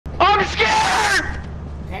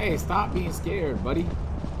Hey, stop being scared, buddy.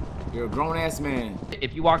 You're a grown-ass man.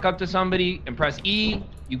 If you walk up to somebody and press E,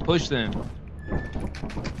 you push them.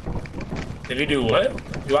 If you do what?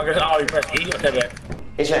 You walk up to, oh, you press E? Okay, bet.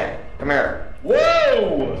 Hey, Shane, come here.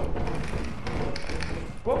 Whoa!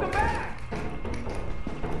 Welcome back!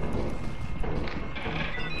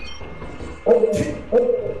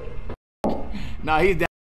 Nah, he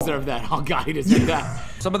deserved that. Oh, God, he deserved that.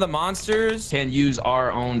 Some of the monsters can use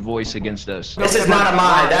our own voice against us. This is not a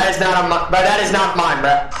mine. That is not a mine. Bro, that is not mine,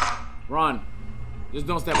 bro. Ron, just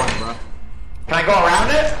don't step on it, bro. Can I go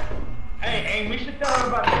around it? Hey, we should tell him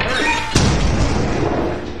about the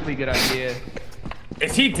Pretty good idea.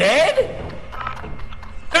 Is he dead?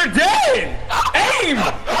 They're dead! Aim!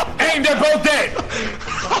 Aim, they're both dead!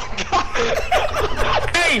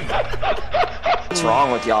 Aim! What's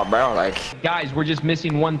wrong with y'all, bro? Like, Guys, we're just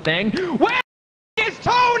missing one thing. Where is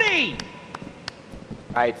Tony?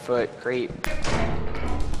 right foot creep.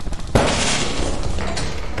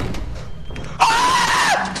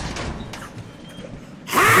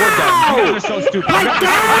 You're done. You guys are so stupid. You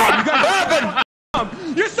guys are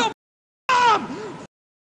dumb. You're so dumb.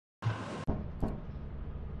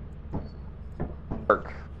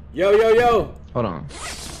 Yo, yo, yo. Hold on.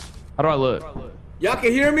 How do I look? Y'all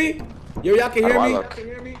can hear me? Yo, y'all can hear How do I me?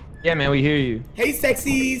 look? Yeah, man, we hear you. Hey,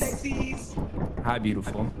 sexies. Hi,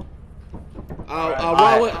 beautiful.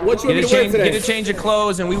 Ron, what you want me to wear today? Get a change of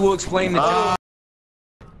clothes, and we will explain the job.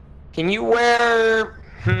 Can you wear?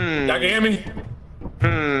 Y'all can hear me?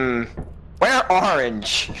 Wear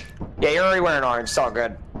orange. Yeah, you're already wearing orange. It's all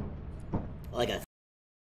good. Like a.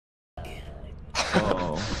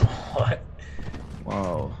 Whoa. What?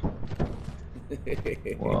 Whoa.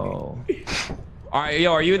 Whoa. All right,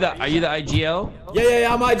 yo, are you the IGL?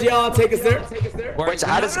 Yeah, I'm IGL. I'll take us there. Wait, so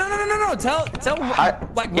how does? No. Tell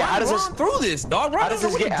like yeah, how does Ron this through this, dog. Ron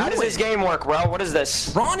How does this game work, bro? What is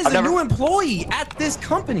this? Ron is a new employee at this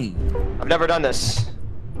company. I've never done this.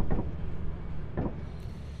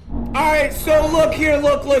 Alright, so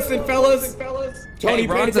listen, fellas. Tony, Hey,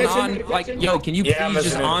 Ron's paying an attention? like, yo, can you Yeah, I'm please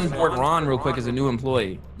just listening. onboard Ron real quick as a new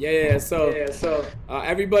employee? Yeah. So,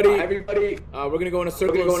 everybody, we're gonna go in a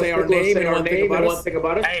circle and say our name and one thing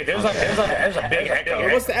about us. Hey, there's a big echo.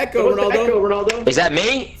 Hey, what's the echo, Ronaldo? Is that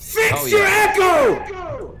me? Fix your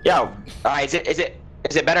echo! Yo, all right. Is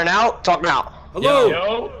it better now? Talk now. Hello.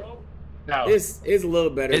 Yo? No. It's a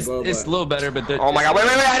little better, It's bro. a little better, but Oh my God! Wait!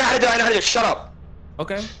 I know how to do it. I know how to do it. Shut up.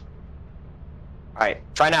 okay. All right.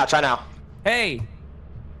 Try now. Hey.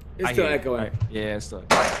 It's I still hear you. echoing. Right. Yeah, it's still.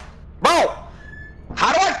 Bro,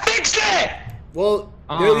 how do I fix it? Well,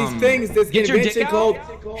 there are these things, this get your invention dick called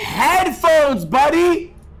out. headphones,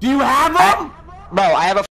 buddy. Do you have them? Bro, I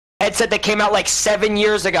have a headset that came out like 7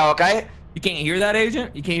 years ago. Okay. You can't hear that,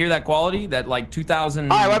 agent? You can't hear that quality? That like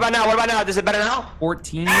 2014? All right. What about now? Is it better now?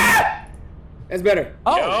 That's better.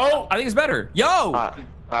 Oh, Yo. I think it's better. Yo. All right.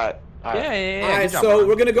 Yeah. All right, Good job, so Ron.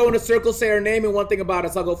 we're gonna go in a circle, say our name and one thing about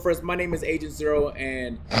us. I'll go first. My name is Agent Zero,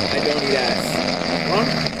 and I don't need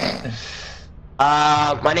ass.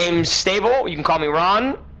 My name's Stable. You can call me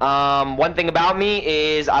Ron. One thing about me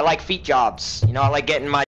is I like feet jobs. You know, I like getting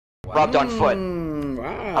my rubbed on foot.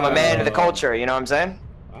 Wow. I'm a man of the culture. You know what I'm saying?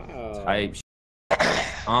 Wow. Type.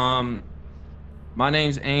 My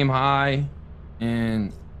name's Aimhigh,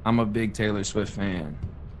 and I'm a big Taylor Swift fan.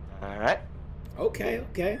 All right. Okay.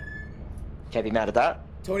 Can't be mad at that.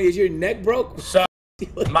 Tony, is your neck broke? So,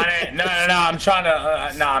 my name, no, I'm trying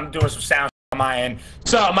to, I'm doing some sound on my end.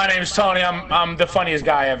 So, my name's Tony. I'm the funniest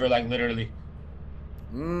guy ever, like, literally.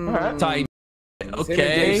 Type.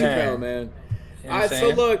 Okay. Chappelle, man. You know All what right, I'm so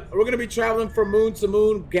saying? look, we're gonna be traveling from moon to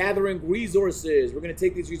moon, gathering resources. We're gonna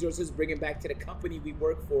take these resources, bring them back to the company we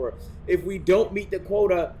work for. If we don't meet the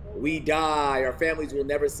quota, we die. Our families will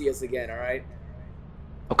never see us again. All right.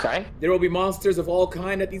 Okay. There will be monsters of all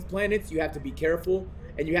kind at these planets. You have to be careful,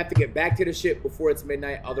 and you have to get back to the ship before it's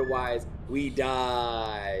midnight. Otherwise, we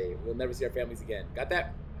die. We'll never see our families again. Got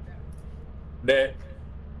that? Bet.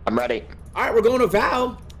 I'm ready. All right, we're going to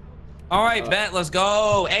Val. All right, bet. Let's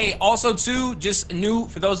go. Hey, also too, just new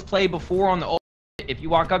for those that played before on the old. If you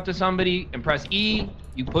walk up to somebody and press E,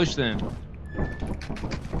 you push them.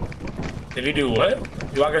 If you do what?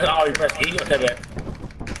 You walk up to, oh, you press E? Okay,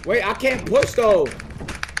 bet. Wait, I can't push though.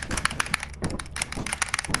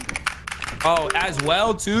 Oh, as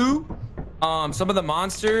well too. Some of the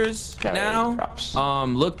monsters now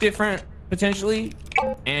look different potentially,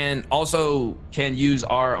 and also can use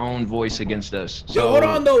our own voice against us. So, Yo, hold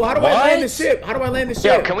on though. How do I land the What? ship? How do I land the Yo,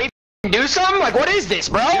 ship? can we do something? Like, what is this,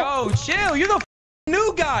 bro? Yo, chill. You're the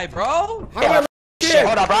new guy, bro. How do I land the Shit, ship?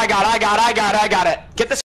 hold up, bro. I got it. Get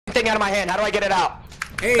this thing out of my hand. How do I get it out?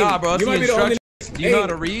 Hey, Nah, bro, it's you the might be the only Do you know how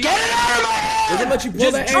to read? Get it out of my hand! Does it let you pull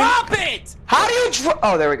Just that? drop it! How do you drop?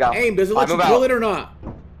 Oh, there we go. Aim, does it let you pull it or not?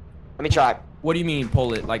 Let me try. What do you mean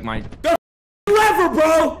pull it? Like my... Lever,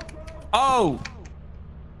 bro! Oh!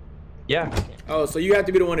 Yeah. Oh, so you have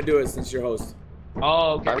to be the one to do it since you're host.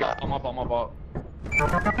 Oh, okay. I'm up.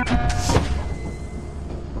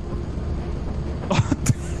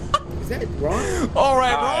 Is that Ron? All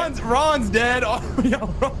right, Ron's dead. Oh, yo,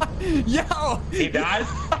 Ron. Yo. He died?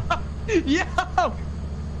 Yo. All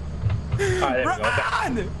right,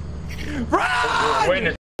 there we go. Ron! We're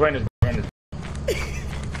in this.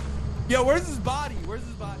 Yo, where's his body?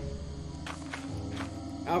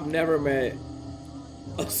 I've never met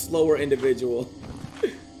a slower individual.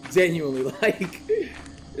 Genuinely, like,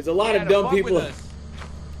 there's a lot of dumb people.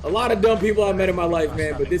 A lot of dumb people I've met in my life,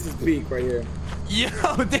 man, but this is peak right here. Yo,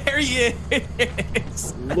 there he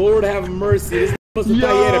is. Lord have mercy. This must have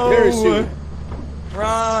thought he had a parachute.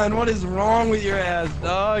 Ron, what is wrong with your ass,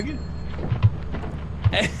 dog?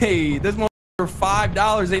 Hey, this motherfucker for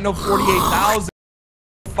 $5 ain't no 48,000.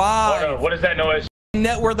 $5. What is that noise?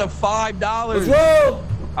 Net worth of $5. Let's roll.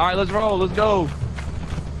 All right, let's roll. Let's go.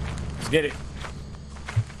 Let's get it.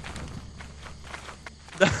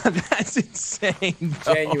 That's insane.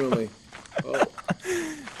 Bro. Genuinely. Oh.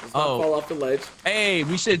 Let's not fall off the ledge. Hey,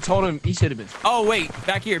 we should have told him. He should have been. Oh wait,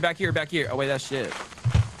 back here. Oh wait, that's shit.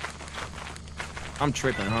 I'm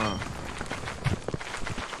tripping, huh?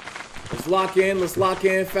 Let's lock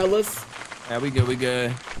in, fellas. Yeah, we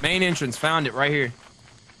good. Main entrance, found it right here.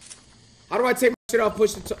 How do I take my shit off?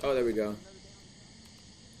 Push the. Oh, there we go.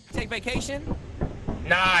 Take vacation?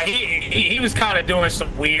 Nah, he was kind of doing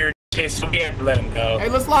some weird shit, so we had to let him go. Hey,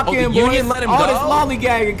 let's lock in, you boys. didn't let him All go? this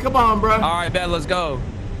lollygagging. Come on, bro. All right, bet. Let's go.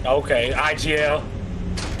 Okay, IGL.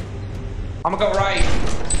 I'm gonna go right.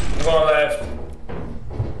 I'm going left.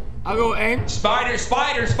 I'll go aim. Spider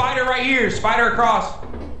right here. Spider across.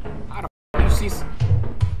 How the f you see?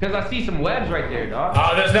 Cause I see some webs right there, dog.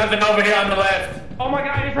 Oh, there's nothing over here on the left. Oh my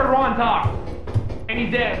God, I just heard Ron talk, and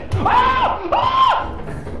he's dead. Ah!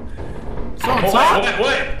 So on top?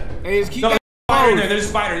 What? Hey, just keep No, that spider in closed. there. There's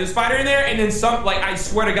a spider in there, and then some. Like I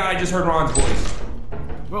swear to God, I just heard Ron's voice.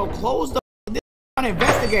 Bro, close the. This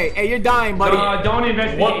investigate. Hey, you're dying, buddy. Don't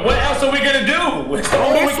investigate. What else are we gonna do? It's the Go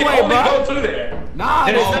only this we can way, only bro. go to there. Nah,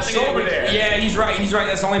 There's no. nothing over there. Yeah, he's right.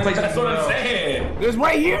 That's the only place. That's what I'm saying. There's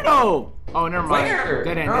right here though. Oh, never mind. Where?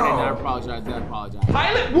 Dead end. No. I apologize.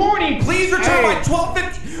 Pilot warning, please return Hey. by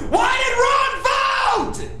 12:50. Why did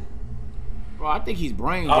Ron vote? Bro, I think he's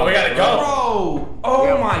brain. Oh, we gotta go. Bro, oh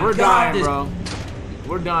Yeah, my we're God, dying, bro.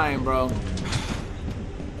 We're dying, bro.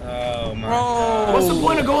 Oh my Bro. What's the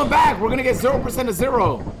point of going back? We're gonna get 0% of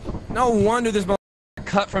 0. No wonder this motherfucker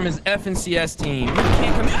cut from his FNCS team. You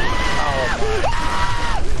can't come.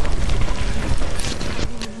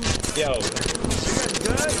 Yo.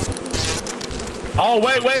 Oh,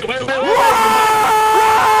 wait. Run!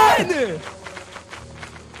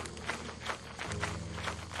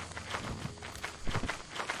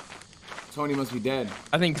 Tony must be dead.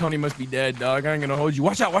 I think Tony must be dead, dog. I ain't gonna hold you.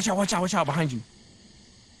 Watch out behind you.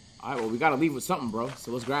 All right, well, we gotta leave with something, bro.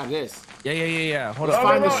 So let's grab this. Yeah. Hold Let's on.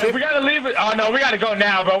 find the If ship. we gotta leave it. Oh, no, we gotta go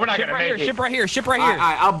now, bro. We're not gonna make it. Ship right here. All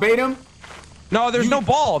right, I'll bait him. No, there's no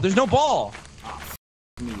ball. Me,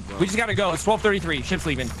 bro. We just gotta go. It's 12:33. Ship's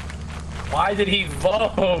leaving. Why did he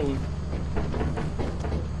vote?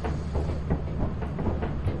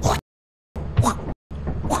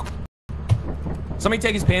 Somebody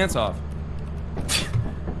take his pants off.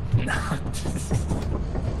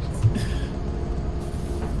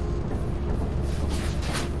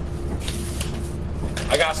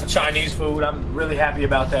 I got some Chinese food. I'm really happy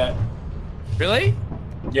about that. Really?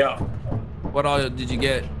 Yo. What all did you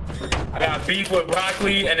get? I got beef with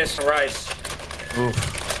broccoli and then some rice. Oof.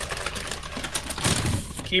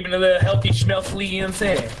 Keeping a little healthy, schmelfly, you know what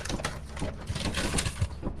I'm saying?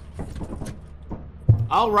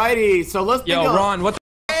 Alrighty, so let's Yo, think of- Ron, what the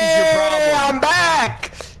f is your problem? I'm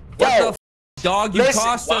back. What Yo, the f, dog? You listen,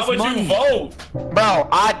 cost Why us would money. you vote? bro,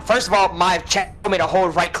 first of all, my chat told me to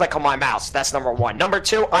hold right click on my mouse. That's number one. Number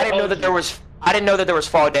two, I didn't know that there was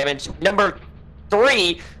fall damage. Number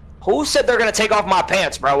three, who said they're gonna take off my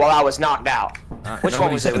pants, bro, while I was knocked out? Which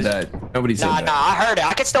one was it? Nobody said that. Nah, I heard it.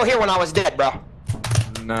 I could still hear when I was dead, bro.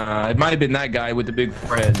 Nah, it might have been that guy with the big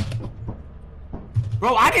forehead.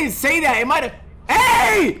 Bro, I didn't say that. It might have.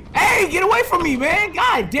 Hey, get away from me, man.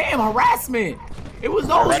 God damn, harassment. It was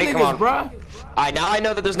those Ready? Come niggas, on. bro. Now I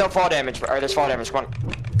know that there's no fall damage, or there's fall damage. Come on.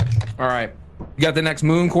 All right, you got the next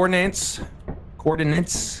moon coordinates. It's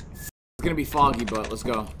It's gonna be foggy, but let's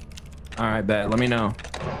go. all right, bet. Let me know.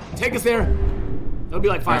 Take us there. It'll be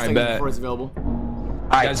like 5 Alright, seconds bet. before it's available. All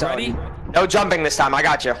right, Guys so ready? No jumping this time. I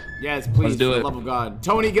got you. Yes, please. Let's do for it. the love of God.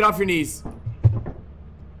 Tony, get off your knees.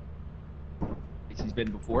 He's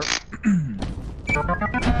been before.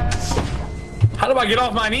 How do I get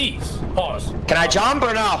off my knees? Pause. Can I jump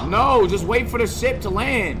or no? No, just wait for the ship to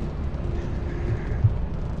land.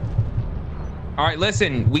 All right,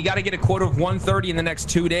 listen, we got to get a quota of 130 in the next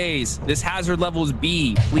 2 days. This hazard level is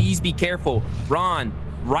B. Please be careful. Ron,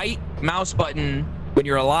 right mouse button when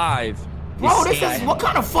you're alive. Bro, this is what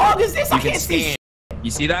kind of fog is this? I can't see. Scan. You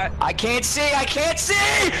see that? I can't see. I can't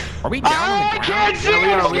see. Are we down on the I ground? can't see.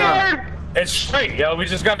 Yeah, I'm we are. scared. It's straight, yo. We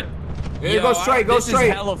just got to. Hey, go straight, go this straight.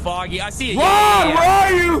 is hella foggy. I see it. Ron, Yeah, yeah, where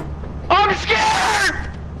are you? I'm scared.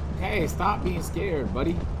 Hey, stop being scared,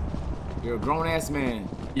 buddy. You're a grown-ass man.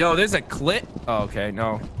 Yo, there's a clit. Oh, okay.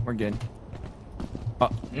 No, we're good.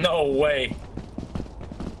 No way.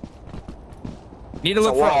 Need to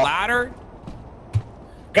look for a wall. ladder.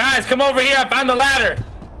 Guys, come over here. I found the ladder.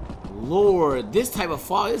 Lord, this type of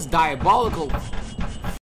fog is diabolical.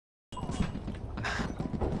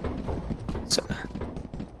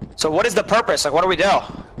 So what is the purpose? Like, what do we do?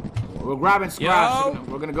 We're grabbing scraps. Yo.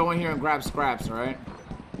 We're gonna go in here and grab scraps, all right?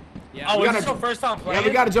 Yeah. Oh, We is gotta- this your first time playing? Yeah,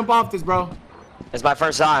 we gotta jump off this, bro. It's my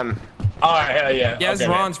first time. All right, hell yeah. Yeah, this is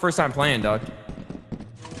Okay, man. Ron's first time playing, dog.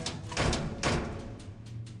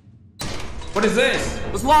 What is this?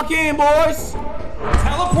 Let's lock in, boys.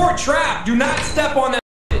 Teleport trap. Do not step on that.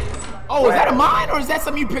 Oh, is that a mine or is that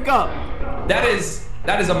something you pick up? That is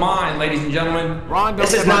a mine, ladies and gentlemen. Ron, don't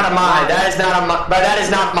This is step not on a it. mine. That is not a mine. But that is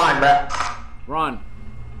not mine, bro. Ron,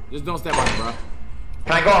 just don't step on it, bro.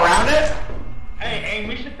 Can I go around it? Hey,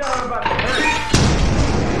 we should tell him about the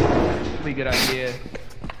bird. Pretty good idea.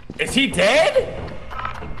 Is he dead?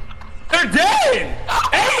 They're dead!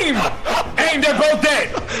 Aim! Aim, they're both dead!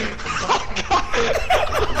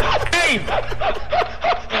 Aim!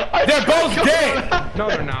 They're both dead! No,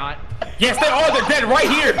 they're not. Yes, they are. They're dead right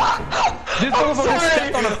here. This motherfucker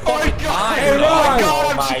stepped on a fucking mine. Hey, Ron.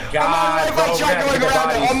 Oh my God, bro. I tried going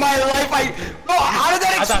around it. On my life, Bro, how did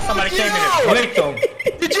that I thought somebody came in and flicked them.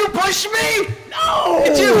 Did you push me? No!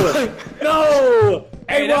 Did you? No!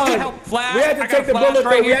 Hey, Hey, that's Ron, gonna help flash. we had I to got take the flash bullet,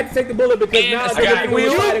 right though. We here. had to take the bullet because And now a they're second gonna go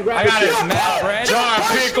wheel. inside and grab I the got shit. it. Matt, bread. Jar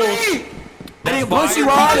pickles. I didn't push you,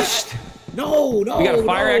 Ron. No, no, We got a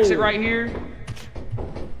fire no. exit right here.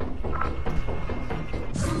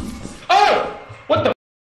 Oh! What the?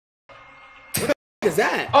 What is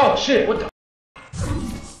that? Oh shit! What the?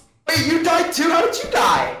 Wait, you died too? How did you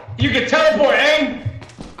die? You can teleport, aim.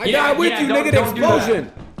 I got with you, don't- nigga. The don't do that.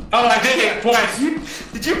 explosion. Oh, I did it twice.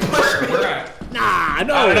 Did you push me? Where at? Nah,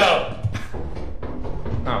 no. I don't know.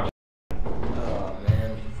 Oh. Oh,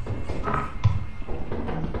 man.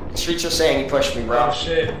 Streets are saying he pushed me, bro. Oh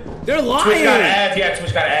shit. They're Twitch got lying. ads. Yeah,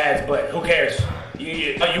 Twitch got ads, but who cares?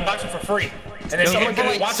 You watch it for free. And then someone give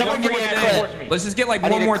me- watch it someone for give free me and a then clip. report me. Let's just get like I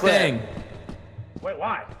one need a more clip. thing. Wait,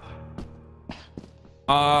 why?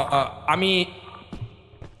 I mean,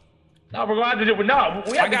 No, we're gonna have to do it. No,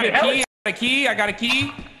 we have I to got get a hella. key. I got a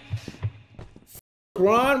key.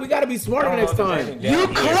 Ron, we gotta be smarter next time. You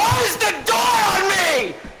closed the door on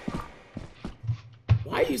me!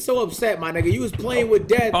 Why are you so upset, my nigga? You was playing with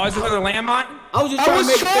death. Oh, is there another landmine? I was just trying to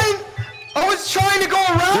make I was trying to go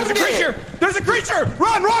around There's a creature! There's a creature!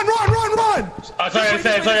 Run! Oh, sorry, I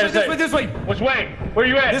said, sorry, I This way, said. this way! Which way? Where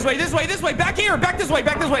you at? This way, this way, this way! Back here! Back this way!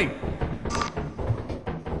 Back this way!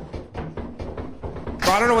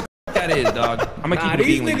 Bro, I don't know what the that is, dog. I'm gonna Nah, keep it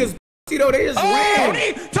these being with niggas, you know, they just you.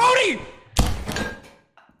 ran. Tony!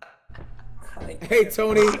 Hey,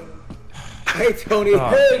 Tony. Hey, Tony.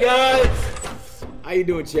 Hey guys. How you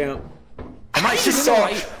doing, champ? I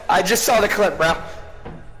just saw the clip, bro.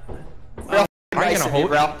 Real I nice ain't of gonna you, hold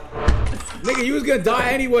bro. Nigga, you was gonna die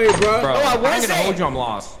anyway, bro. Bro, I I ain't wasn't. gonna hold you, I'm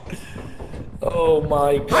lost. Oh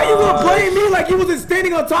my God. How you gonna blame me like you wasn't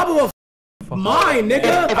standing on top of a mine,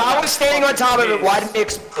 nigga? If I was standing on top of it, why didn't it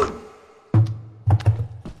explode?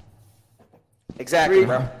 Exactly, 3,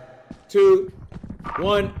 bro. 2,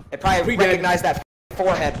 1. It probably Pre-dead. recognized that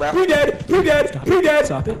forehead, bro. Pre-dead. Pre-dead. Pre-dead.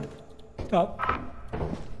 Stop it. Stop.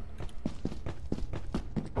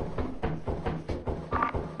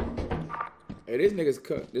 Hey, this nigga's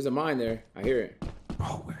cooked. There's a mine there. I hear it.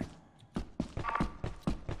 Oh, where?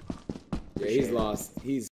 Yeah, he's lost.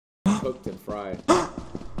 He's cooked and fried.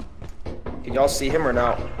 Can y'all see him or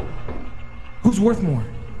no? Who's worth more?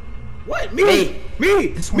 What? Me? Me. Me?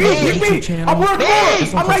 This Me? one has a Me? YouTube Me? channel. I'm worth Me. more.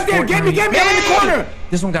 This one I'm right costs there. Get me. Get me. I'm in the corner.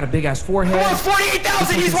 This one got a big ass forehead. He wants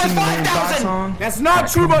 48,000. He's worth 5,000. That's not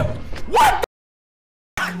true, but what?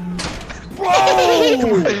 Bro!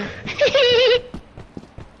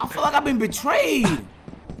 I feel like I've been betrayed.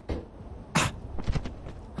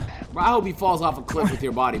 Bro, I hope he falls off a cliff with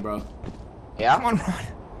your body, bro. Yeah? Come on, Ron.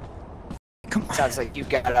 Come on. Sounds like you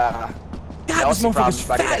got God, this no motherfucker's problems,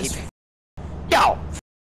 buddy. fat That as he... Yo!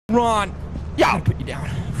 Ron. Yo! I gotta put you down.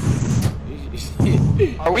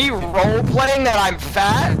 Are we role-playing that I'm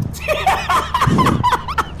fat?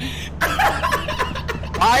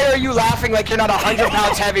 Why are you laughing like you're not 100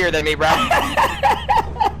 pounds heavier than me, bro?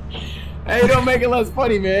 Hey, don't make it less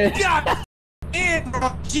funny, man. God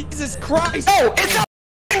damn, Jesus Christ. Oh, it's a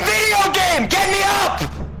video game! Get me up!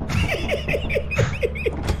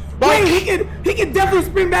 Wait, he can definitely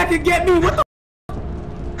spin back and get me. What the?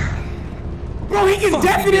 Bro, he can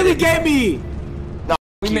definitely get me. No,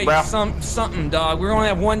 We make something, dog. We're gonna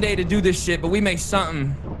have one day to do this shit, but we make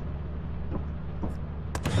something.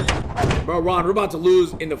 Bro, Ron, we're about to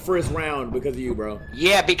lose in the first round because of you, bro.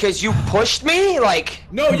 Yeah, because you pushed me, like...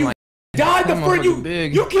 No, you died the first.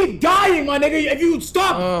 You keep dying, my nigga. If you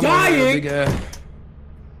stop dying.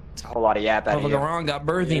 It's a whole lot of yap out here. Ron got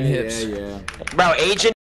birthing hips. Yeah. Bro,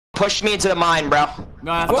 Agent pushed me into the mine, bro.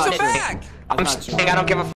 No, that's What's not the true. fact? I'm just saying, I don't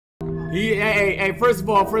give a f. Hey, first of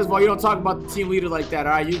all, you don't talk about the team leader like that,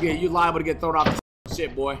 all right? You liable to get thrown off the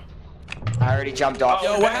shit, boy. I already jumped off.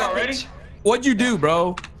 Yo, what happened? What'd you do,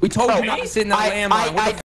 bro? We told you not to sit in that landmine.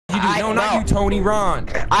 What the f you do? No, not you, Tony. Ron.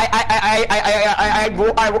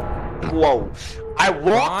 Whoa. I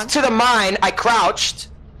walked to the mine, I crouched,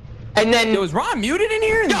 and then... Yo, is Ron muted in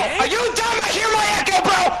here? Yo, are you dumb? I hear my echo,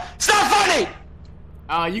 bro! It's not funny!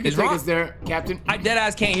 You can take us there, Captain. I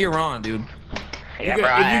deadass can't hear Ron, dude. Yeah, if you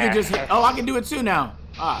can just... Oh, I can do it too now.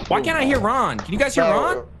 Why can't I hear Ron? Can you guys hear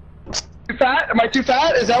Ron? Too fat? Am I too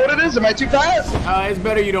fat? Is that what it is? Am I too fat? It's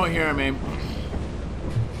better you don't hear him, man.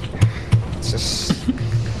 It's just...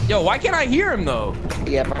 Yo, why can't I hear him, though?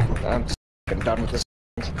 Yeah, bro. I'm just done with this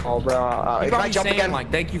call, bro. If I jump saying, again...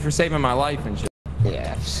 like, thank you for saving my life and shit.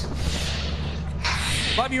 Yeah.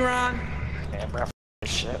 Love you, Ron. Yeah, bro.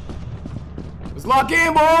 Shit. Let's lock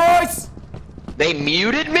in, boys! They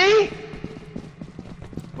muted me?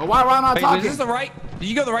 Well, why Ron not talking? Is this the right? Did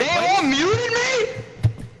you go the right They place? all muted me?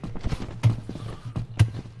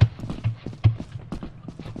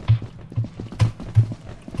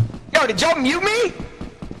 Yo, did y'all mute me?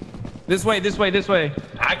 This way.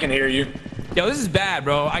 I can hear you. Yo, this is bad,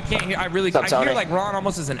 bro. I can't hear. I up, hear Tony? like Ron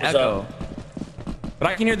almost as an echo. But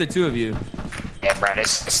I can hear the two of you. Yeah, bro,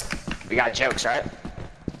 we got jokes, right?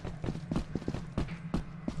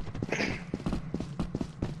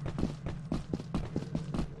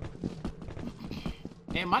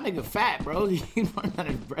 Man, my nigga fat, bro. He running out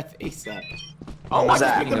of breath ASAP. Oh, What's I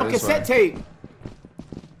just that? picked up a This cassette way. tape.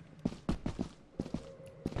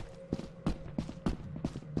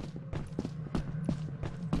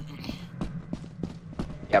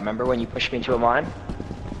 Yeah, remember when you pushed me into a mine?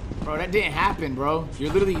 Bro, that didn't happen, bro.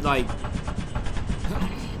 You're literally like...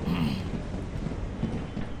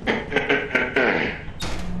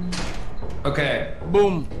 Okay.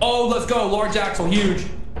 Boom. Oh, let's go. Large axle, huge.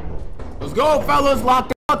 Let's go, fellas. Lock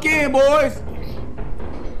the fuck in, boys.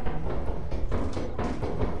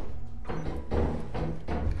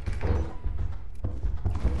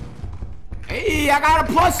 Hey, I got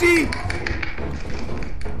a plushie.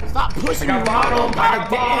 Stop pushing me, Ron. God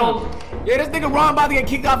damn. Yeah, this nigga Ron about to get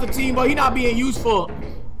kicked off the team, but he not being useful.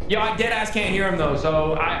 Yo, I deadass can't hear him though,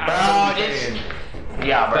 so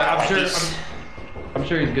Yeah, bro. I'm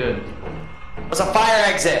sure he's good. It's a fire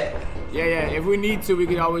exit. Yeah. If we need to, we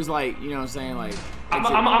can always like, you know what I'm saying, like. I'm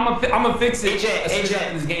gonna fix it. AJ.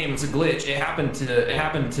 In this game, it's a glitch. It happened to.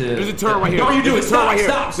 There's a turret right here. Don't you do it? Stop!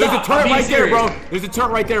 There's a turret right there, bro. There's a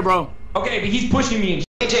turret right there, bro. Okay, but he's pushing me. And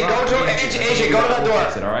AJ, go to that door.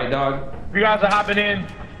 That's it, all right, dog. You guys are hopping in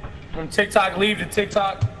from TikTok. Leave to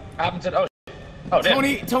TikTok. Happen to oh,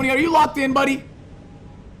 damn. Tony, are you locked in, buddy?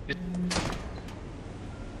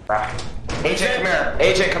 AJ, come here.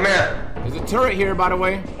 AJ, come here. There's a turret here, by the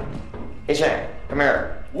way. AJ, come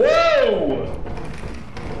here. Whoa!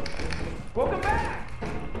 Welcome back.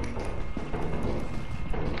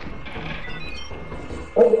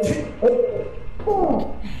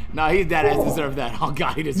 Nah, he's dead ass deserved that. Oh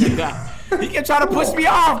god, he deserved that. He kept trying to push me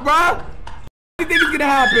off, bro. What do you think is gonna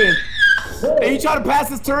happen? Hey, you trying to pass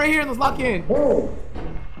this turret here? Let's lock in. Bro,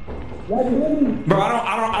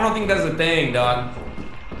 I don't think that's a thing, dog.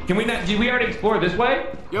 Can we not? Did we already explore this way?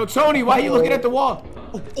 Yo, Tony, why are you looking at the wall?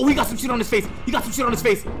 Oh, he got some shit on his face. He got some shit on his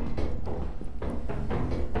face.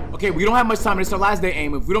 Okay, we don't have much time. It's our last day,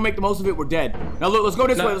 Aim. If we don't make the most of it, we're dead. Now look, let's go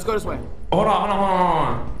this way. Let's go this way. Hold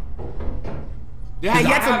on. Yeah, he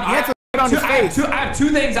had some shit on his face. I have two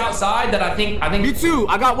things outside that I think. Me too.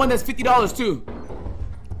 I got one that's $50 too.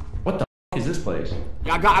 What the f is this place?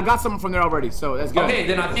 Yeah, I got something from there already, so that's good. Okay,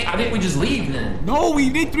 then I think we just leave then. No, we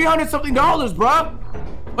need $300 something, bro.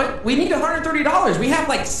 But we need $130. We have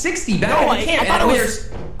like 60 back. No, We can't. I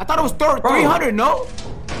thought it was 300. No.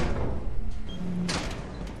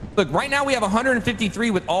 Look, right now we have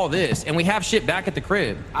 153 with all this, and we have shit back at the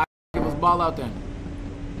crib. Let's ball out then.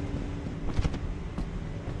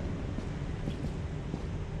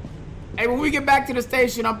 Hey, when we get back to the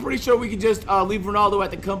station, I'm pretty sure we can just leave Ronaldo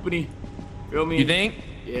at the company. Feel me? You think?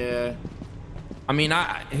 Yeah. I mean,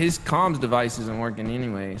 his comms device isn't working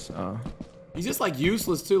anyway, so. He's just like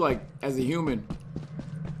useless too, like as a human.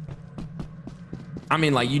 I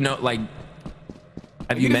mean, like, you know, like,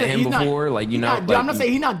 have you met him before? Like, you know, I'm not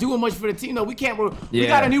saying he's not doing much for the team though. We can't. We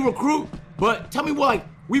got a new recruit, but tell me what, like,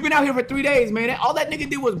 we've been out here for 3 days, man. All that nigga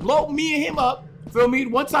did was blow me and him up. Feel me?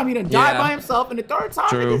 One time he done died by himself, and the third time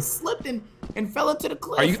he just slipped and fell into the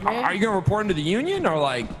cliff. Are you gonna report him to the union or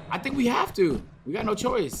like? I think we have to. We got no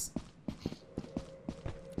choice.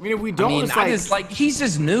 I mean, if we don't, it's like he's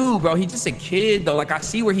just new, bro. He's just a kid, though. Like, I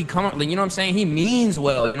see where he come, like, you know what I'm saying? He means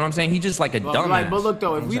well. You know what I'm saying? He's just like a dumbass. But look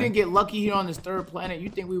though, if we didn't get lucky here on this third planet, you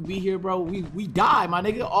think we'd be here, bro? We die, my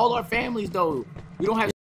nigga. All our families, though, we don't have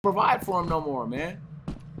to provide for them no more, man.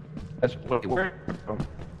 That's what we're.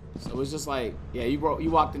 So it's just like, yeah, you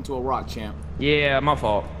walked into a rock, champ. Yeah, my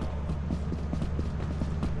fault.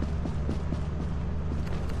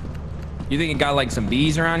 You think it got like some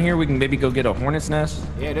bees around here? We can maybe go get a hornet's nest?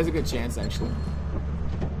 Yeah, there's a good chance, actually.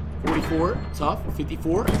 44, tough.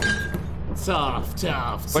 54,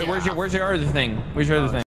 tough. Wait, where's your other thing? Where's your other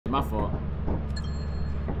thing? My fault.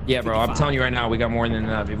 Yeah, bro, 55. I'm telling you right now, we got more than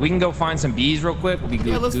enough. If we can go find some bees real quick, we'll be good.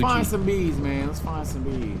 Yeah, let's find some bees, man. Let's find some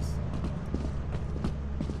bees.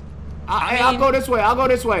 I'll go this way.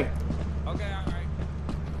 Okay, all right.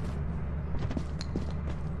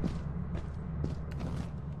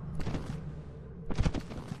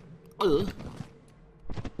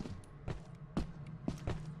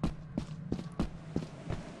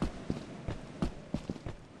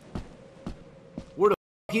 Where the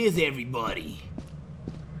f is everybody?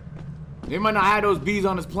 They might not have those bees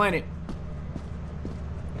on this planet.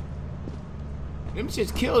 Them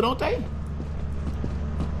shits kill, don't they?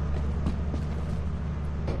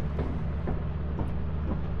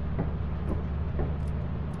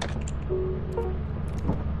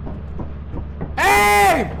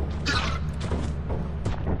 Hey!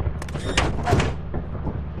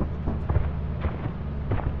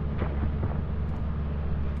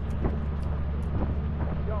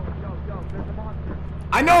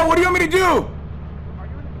 I know. What do you want me to do? Are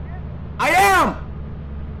you in the ship? I am.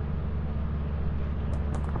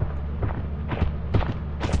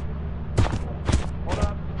 Hold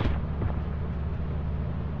up.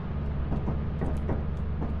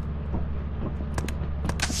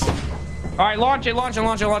 All right, launch it. Let's go.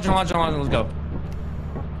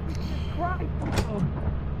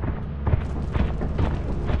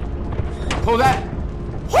 Hold that.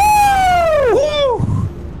 Woo!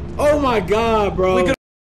 Oh my God, bro. We could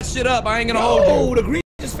shit up. I ain't gonna hold you. Oh, the green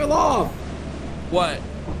just fell off. What?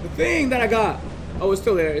 The thing that I got. Oh, it's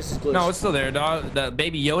still there. It's just glitched. No, it's still there, dog. The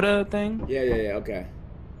baby Yoda thing. Yeah. Okay.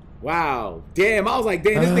 Wow. Damn. I was like,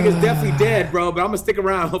 damn, this nigga's definitely dead, bro. But I'm gonna stick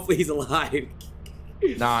around. Hopefully he's alive.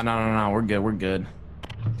 No. We're good.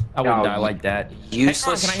 I wouldn't die like that. Useless. Hey,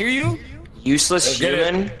 Ron, can I hear you? Useless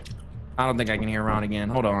human. I don't think I can hear Ron again.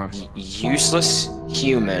 Hold on. Useless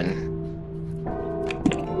human.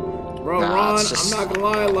 Bro, Ron, I'm not gonna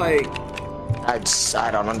lie, like... I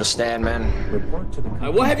don't understand, man.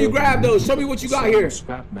 What have you grabbed, though? Show me what you got here.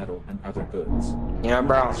 Scrap metal and other goods. Yeah,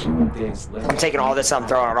 bro. I'm taking all this, I'm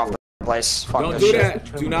throwing it off the place. Fuck Don't this do shit.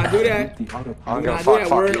 that. Do not do that. I don't give a fuck.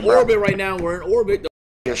 We're in orbit right now. We're in orbit.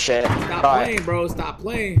 Your shit. Stop playing, bro. Stop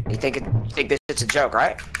playing. You think this shit's a joke,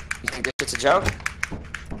 right? You think this shit's a joke?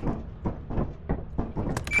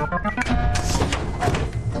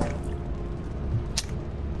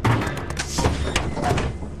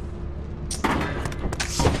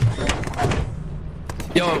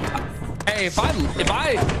 Yo, hey, if I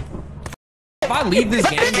leave this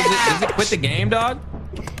game, does it quit the game, dog?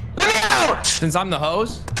 Since I'm the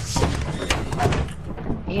host.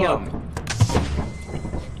 Damn.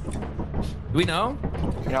 Do we know?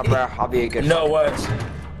 No, bro. I'll be a good. No, what?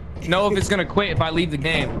 Know if it's gonna quit if I leave the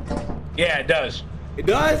game. Yeah, it does. It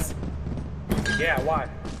does? Yeah, why?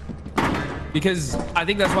 Because I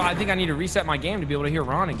think that's why I need to reset my game to be able to hear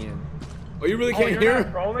Ron again. Oh, you really can't hear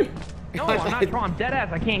him? Trolling? No, I'm not trolling. I'm dead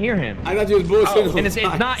ass. I can't hear him. I thought you was bullshitting. And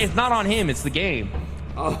it's not on him. It's the game.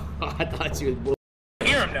 Oh, I thought you was bullshitting.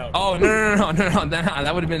 Hear him now. Oh no.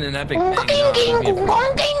 That would have been an epic thing.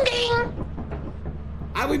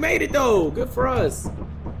 We made it though. Good for us.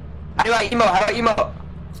 How do I emote?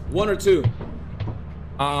 1 or 2.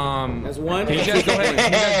 That's one. Can you guys go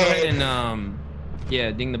ahead and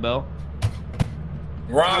yeah, ding the bell.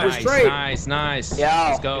 Ron. Nice. Yeah.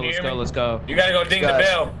 Let's go. You gotta go ding the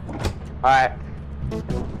bell. All right.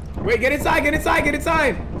 Wait, get inside. Wait, get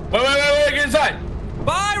inside.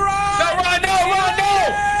 Bye, Ron. No, Ron,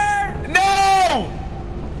 no.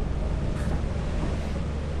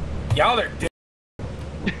 Y'all are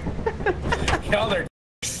Y'all are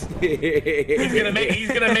He's gonna make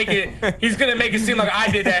it seem like I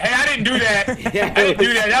did that. Hey, I didn't do that. I didn't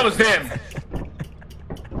do that. That was them.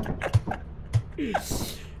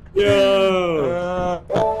 Yo.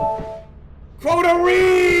 Quota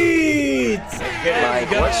reads.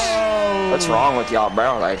 Like, what's wrong with y'all,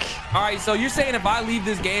 bro? Like, all right, so you're saying if I leave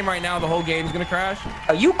this game right now, the whole game's gonna crash?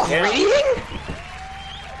 are you crazy?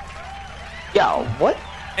 Yo, what?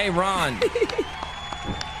 Hey, Ron.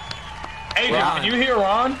 Hey, Ron. can you hear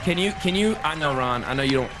Ron? Can you? I know, Ron. I know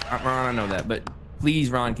you don't. Ron, I know that, but please,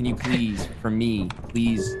 Ron, can you please, for me,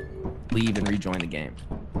 please leave and rejoin the game?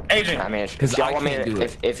 Agent. I mean, Because I can't do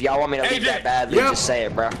it. if y'all want me to leave that badly, just say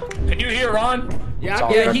it, bro. Can you hear Ron? Yeah,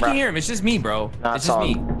 Yeah, he can hear him. It's just me, bro. Nah, It's just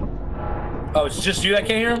me. Oh, it's just you that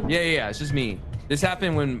can't hear him? Yeah. It's just me. This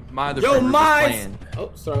happened when my other Yo, friend was Miles! playing,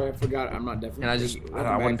 Oh, sorry, I forgot. I'm not definitely. and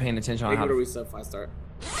I wasn't paying attention on How how to to. reset if I start.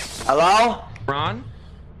 Hello? Ron?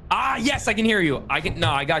 Ah, yes, I can hear you. I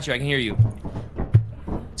got you. I can hear you. All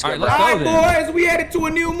right, All let's right, go then. boys, we headed to a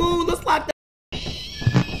new moon. Let's lock that.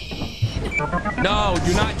 No,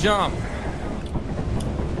 do not jump.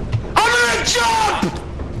 I'm gonna jump!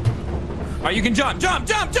 Oh, you can jump.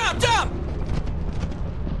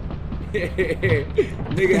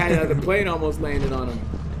 Nigga had the plane almost landed on him.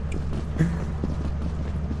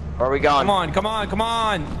 Where are we going? Come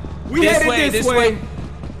on. We headed this way.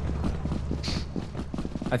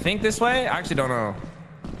 I think this way? I actually don't know.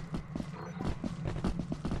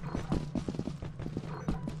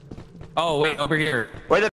 Oh, wait, over here.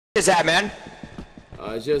 Where the is that, man?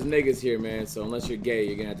 It's just niggas here, man. So unless you're gay,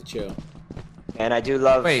 you're gonna have to chill. And I do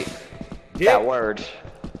love Wait. that word.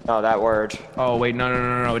 Oh, that word. Oh, wait,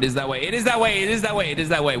 no. It is that way.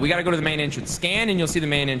 We gotta go to the main entrance. Scan and you'll see the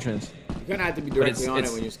main entrance. You're gonna have to be directly on it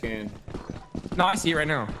it's- when you scan. No, I see it right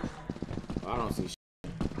now. I don't see shit.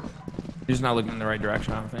 You're just not looking in the right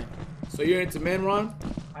direction, I don't think. So you're into men, Ron?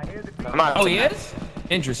 I'm not Oh, he is?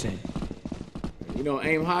 Interesting. You know,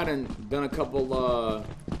 Aimhigh done a couple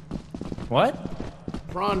What?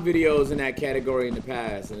 prawn videos in that category in the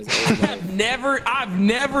past. And it's always like, I've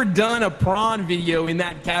never done a prawn video in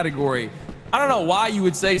that category. I don't know why you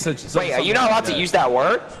would say such. Wait, are you not allowed to use that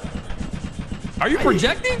word? Are you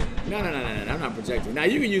projecting? no, I'm not projecting. Now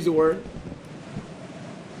you can use the word.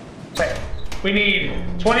 We need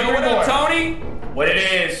 23 What more. up, Tony? What it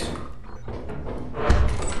is.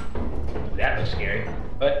 That looks scary.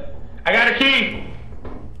 But I got a key.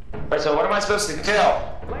 Wait, so what am I supposed to do?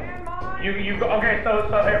 You go. Okay, so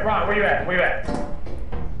here, Ron, where you at?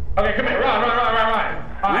 Okay, come here, Ron. All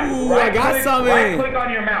right, Ooh, I got something. Right click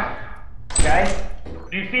on your mouse. Okay.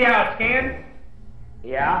 Do you see how it scans?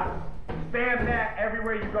 Yeah. Spam that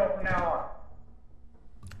everywhere you go from now on.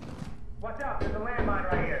 Watch out, there's a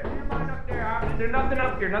landmine right here. Landmine up there. There's nothing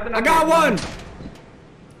up here. I got one.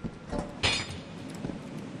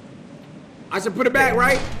 I should put it back,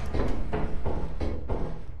 right?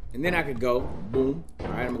 And then I could go. Boom. All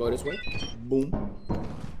right, I'm gonna go this way. Boom.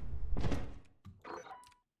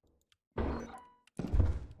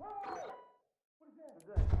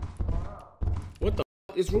 What the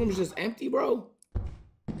f? This room is just empty, bro.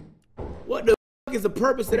 What the f is the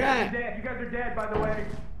purpose of that? Dead. You guys are dead, by the way.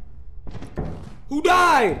 Who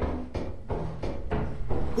died?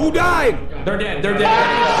 Who died? They're dead. Bring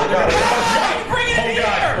it in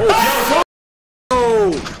here.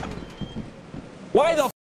 Oh! Why the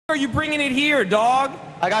f are you bringing it here, dog?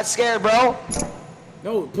 I got scared, bro.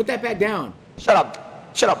 No, put that back down. Shut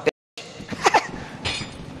up, bitch.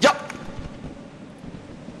 Yup.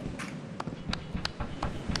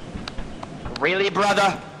 Really,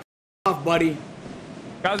 brother? Off, buddy.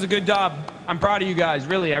 That was a good job. I'm proud of you guys.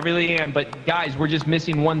 Really, I really am. But guys, we're just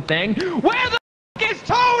missing one thing. Where the f is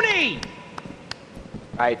Tony?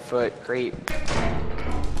 Right foot creep.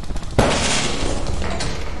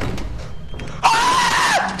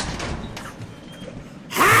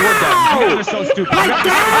 We're done. You guys are so stupid. You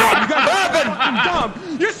guys are fucking dumb.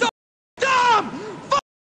 You're so dumb.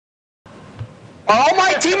 Are all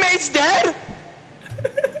my teammates dead?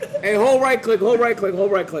 Hey, hold right click, hold right click,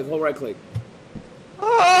 hold right click, hold right click.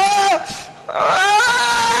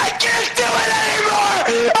 I can't do it anymore!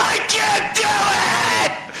 I can't do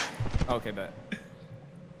it! Okay, bet.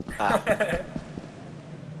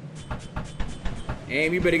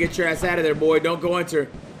 Aim, you better get your ass out of there, boy. Don't go enter.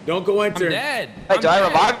 Don't go enter. I'm dead. Hey, do I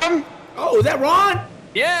revive him? Oh, is that Ron?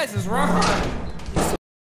 Yes, it's Ron.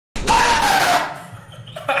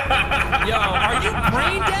 Yo, are you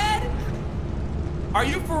brain dead? Are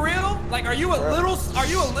you for real? Like, are you a little,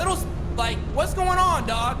 like, what's going on,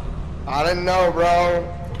 dog? I didn't know, bro.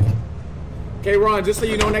 Okay, Ron, just so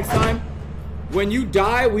you know next time, when you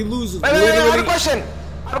die, we lose Wait, literally... I have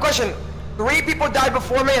a question. 3 people died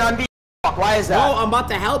before me and I'm being fucked. Why is that? No, I'm about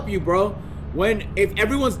to help you, bro. If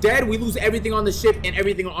everyone's dead, we lose everything on the ship and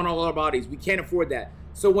everything on all our bodies. We can't afford that.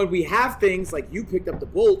 So when we have things, like you picked up the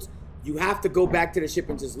bolts, you have to go back to the ship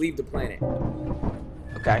and just leave the planet.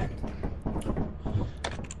 Okay.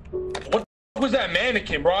 What was that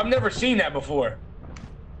mannequin, bro? I've never seen that before.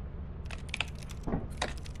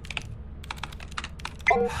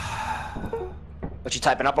 What you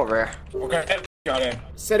typing up over here? Okay, got it.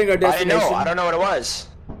 Setting our destination. I didn't know. I don't know what it was.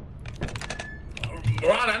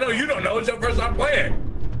 Ron, I know you don't know. It's your first time playing.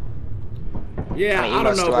 Yeah, How many I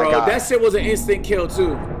don't emails know, do I bro. got? That shit was an instant kill,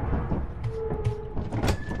 too.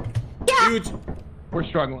 Yeah. Huge. We're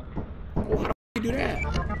struggling. Oh, how do you do that?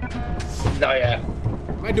 No, yeah.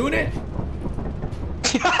 Am I doing it?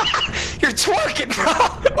 You're twerking, bro.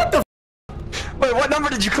 What the Wait, what number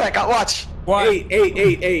did you click? Watch. What?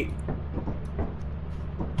 8.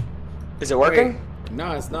 Is it working? Wait.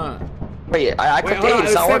 No, it's not. Wait, I clicked 8. Hold on.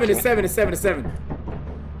 It's not working. It's 7.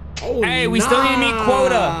 Oh, Hey, we still need to meet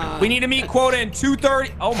quota. We need to meet quota in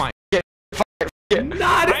 2:30. Oh my. Nah, this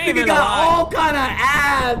I ain't nigga gonna got lie. all kind of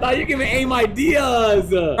ass. Now you giving Aim ideas.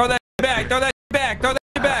 Throw that back. Throw that back. Throw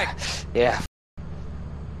that back. Yeah.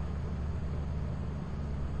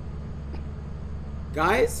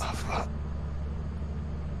 Guys?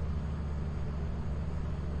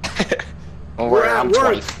 Don't We're worry, at I'm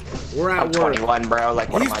work. 20. We're at I'm work. 21, bro. Like,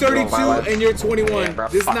 what He's am I doing 32 with my life? and you're 21. Yeah, bro,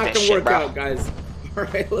 This is fuck not this gonna shit, work bro. out, guys. All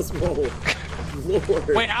right, let's roll. Lord.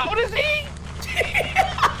 Wait, how old is he?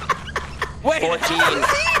 Wait. 14.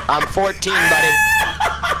 I'm 14, buddy.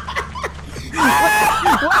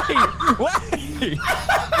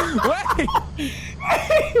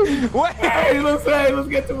 Wait. Hey, let's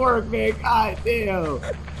get to work, man. God damn.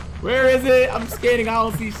 Where is it? I'm scanning. I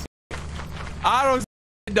don't see shit. I don't see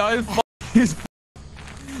it, no.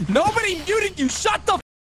 Nobody muted you. Shut the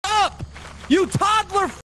up. You toddler.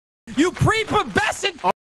 You prepubescent.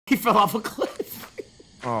 Oh, he fell off a cliff.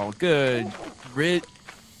 Oh, good.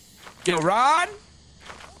 Yo, Ron?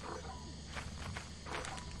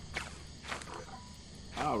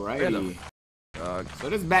 Alrighty. So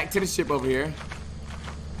this is back to the ship over here.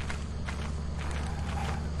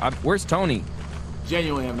 Where's Tony?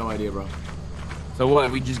 Genuinely have no idea, bro. So what?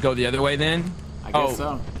 We just go the other way then? I guess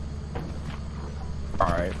so. All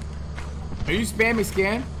right. Are you spamming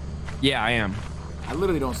scan? Yeah, I am. I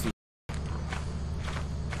literally don't see.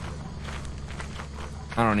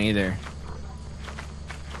 I don't either.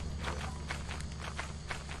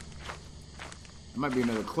 It might be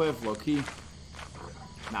another cliff, low key.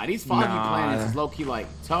 Nah, these foggy planets is low key like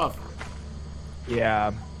tough.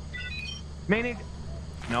 Yeah. Mainly.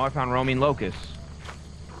 No, I found roaming locusts.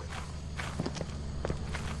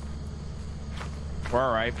 We're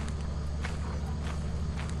all right.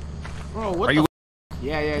 Bro, what Are the you?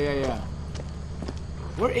 Yeah.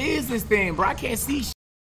 Where is this thing, bro? I can't see shit.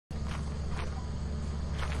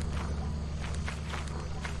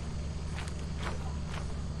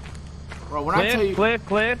 Bro, when I tell you... Cliff.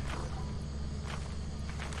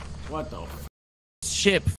 What the f...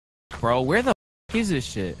 Ship, bro. Where the f is this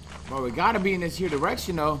shit? Bro, we gotta be in this here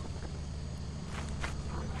direction, though.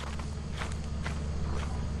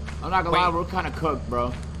 I'm not gonna lie, we're kind of cooked,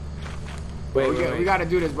 bro. We gotta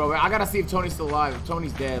do this, bro. I gotta see if Tony's still alive. If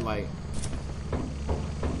Tony's dead, like...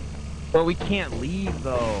 Bro, we can't leave,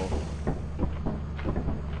 though.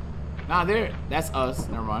 Nah, that's us.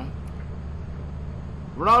 Never mind.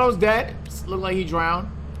 Ronaldo's dead. Look like he drowned.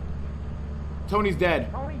 Tony's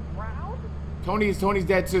dead. Tony drowned? Tony's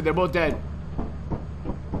dead too. They're both dead.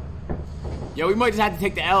 Yo, we might just have to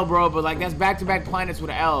take the L, bro. But like, that's back-to-back planets with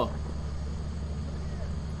an L.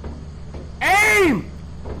 Aim!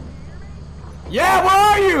 Yeah, where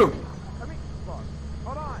are you?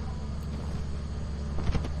 Hold on.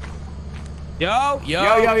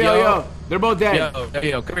 Yo. They're both dead.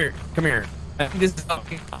 Yo, come here. I think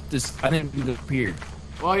I think we go up here.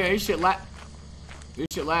 Well, yeah, this shit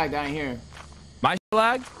lag down here. My shit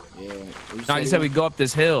lag? Yeah. No, I just said we go up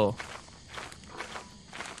this hill.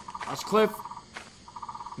 Watch Cliff.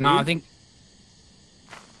 No, I think.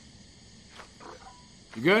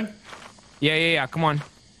 You good? Yeah. Come on.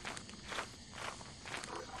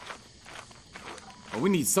 Oh, we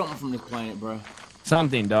need something from this planet, bro.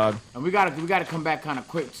 Something, dog. And we gotta come back kind of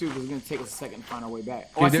quick too, because it's gonna take us a second to find our way back.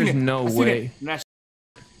 Oh, Dude, there's no way. That's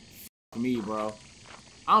me, bro.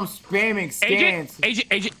 I'm spamming scans.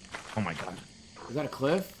 Agent. Oh my god. Is that a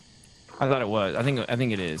cliff? I thought it was. I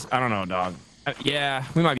think it is. I don't know, dog. Yeah,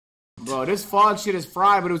 we might be. Bro, this fog shit is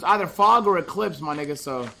fried, but it was either fog or eclipse, my nigga.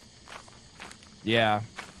 So. Yeah.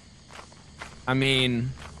 I mean.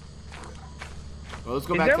 Well, let's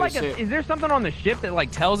go back to the ship. Is there something on the ship that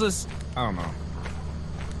like tells us? I don't know.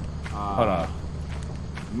 Hold up.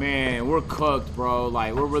 Man, we're cooked, bro.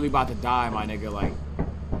 Like, we're really about to die, my nigga. Like,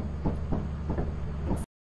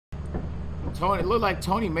 Tony, it looked like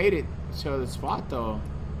Tony made it to the spot, though.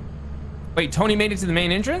 Wait, Tony made it to the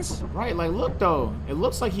main entrance? Right, like, look, though. It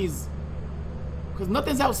looks like he's... Because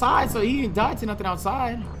nothing's outside, so he didn't die to nothing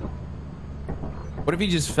outside. What if he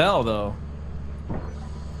just fell, though?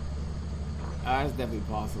 That's definitely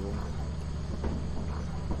possible.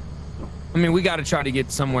 I mean, we gotta try to get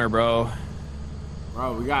somewhere, bro.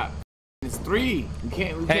 Bro, we got... It's 3. We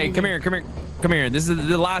can't... Hey, come here. This is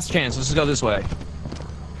the last chance. Let's just go this way.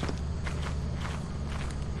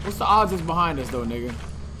 What's the odds is behind us, though, nigga?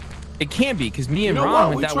 It can't be, because me and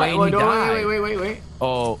Ron went that way and he died. Wait.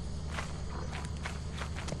 Oh.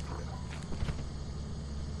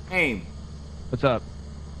 Aim. What's up?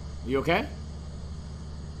 You okay?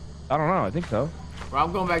 I don't know. I think so. Bro,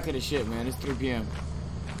 I'm going back to the ship, man. It's 3 p.m.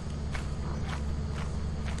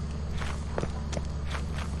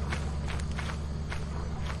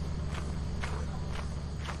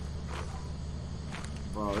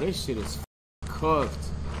 Bro, this shit is cooked.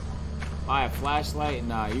 Buy a flashlight?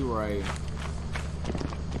 Nah, you right.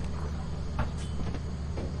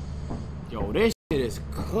 Yo, this shit is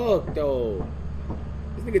cooked, though.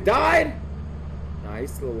 This nigga died? Nah,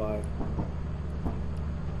 he's still alive.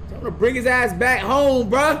 I'm gonna bring his ass back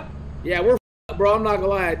home, bruh. Yeah, we're f***ed, bro. I'm not gonna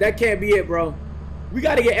lie. That can't be it, bro. We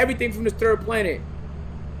gotta get everything from this 3rd planet.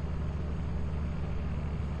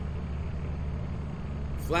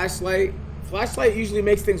 Flashlight. Flashlight usually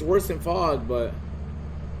makes things worse than fog, but...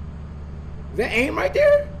 Is that aim right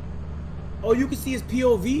there? Oh, you can see his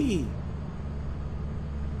POV.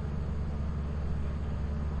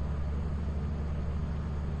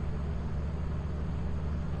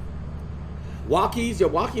 Walkies, your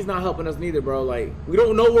walkie's not helping us neither, bro. Like, we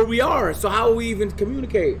don't know where we are, so how will we even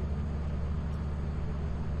communicate?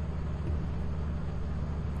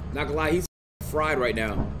 Not gonna lie, he's fried right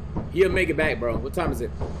now. He'll make it back, bro. What time is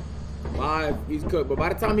it? 5. He's cooked, but by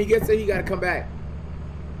the time he gets there, he gotta come back.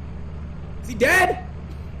 Is he dead?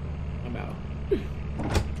 I'm out.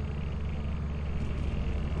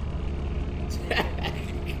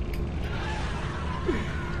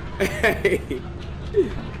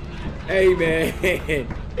 Hey, man.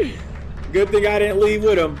 Good thing I didn't leave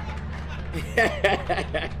with him.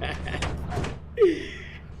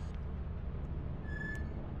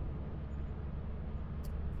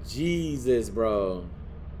 Jesus, bro.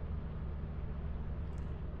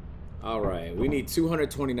 All right, we need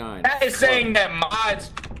 229. That is saying that mods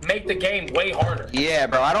make the game way harder. Yeah,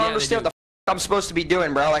 bro. I don't understand what the f I'm supposed to be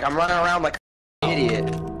doing, bro. Like, I'm running around like an idiot.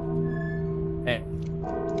 Hey.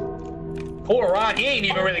 Poor Ron, he ain't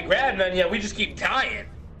even really grabbed none yet. We just keep dying.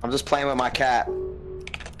 I'm just playing with my cat.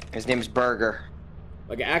 His name's Burger.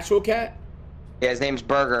 Like an actual cat? Yeah, his name's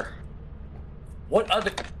Burger. What,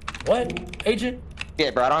 Agent? Yeah,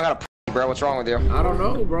 bro. I don't got a bro. What's wrong with you? I don't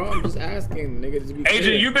know, bro. I'm just asking, nigga. To be Agent,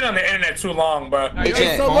 clear. you've been on the internet too long, bro.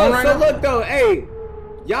 Hey, so look, though. Hey,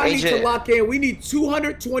 y'all need to lock in. We need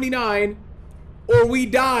 229 or we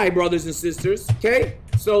die, brothers and sisters. Okay?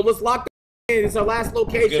 So let's lock in. It's our last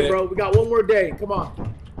location, bro. We got one more day. Come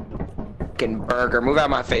on. Fucking Burger. Move out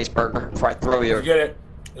of my face, Burger, before I throw you. Get it.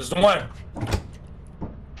 This is the one.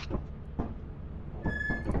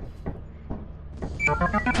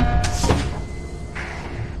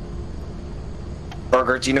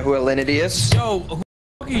 Burger, do you know who Alinity is? Yo, who the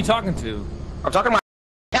fuck are you talking to? I'm talking to my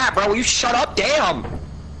cat, bro. Will you shut up? Damn.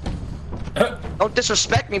 Don't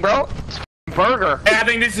disrespect me, bro. Burger. Hey, I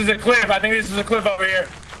think this is a cliff. Over here.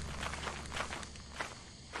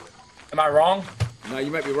 Am I wrong? No, you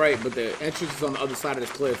might be right, but the entrance is on the other side of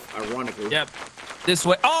this cliff, ironically. Yep. This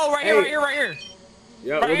way. Oh, right here.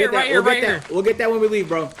 Yeah, Right here. We'll get that when we leave,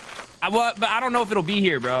 bro. But I don't know if it'll be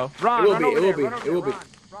here, bro. Ron, it will be.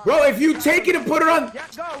 Bro, if you take it and put it on... Yeah,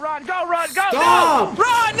 go, Ron, go! Stop! No!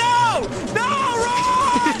 Ron, no! No, Ron!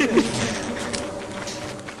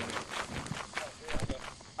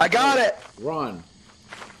 I got it. Ron.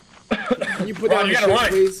 Can you put down Ron, the shit,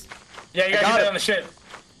 please? Yeah, you gotta get that on the shit.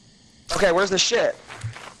 Okay, where's the shit?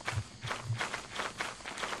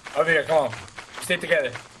 Over here, come on. Stay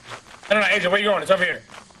together. I don't know, Agent, where you going? It's over here.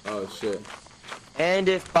 Oh, shit. And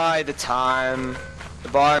if by the time the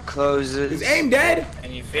bar closes, Is Aim dead?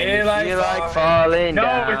 And you feel like falling no,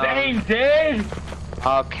 down, it's Aim dead.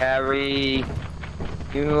 I'll carry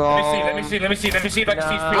you on. Let me see if I can see Spirit.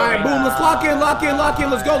 All right, boom. Let's lock in.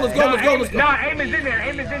 Let's go. Nah, Aim is in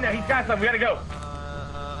there. He's got something. We gotta go.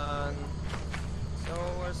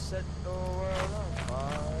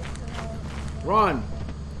 Run.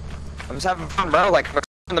 I'm just having fun, bro. Like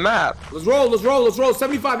on the map. Let's roll.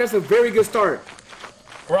 75. That's a very good start.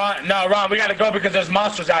 Ron, we gotta go because there's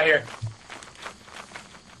monsters out here.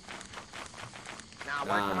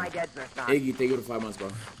 Iggy, thank you for 5 months, bro.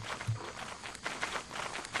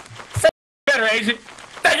 Better, agent.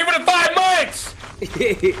 Thank you for the 5 months.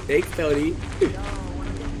 Thanks, Tony.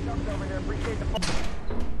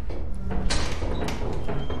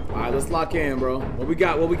 All right, let's lock in, bro. What we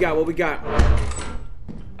got? Oh,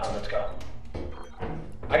 let's go.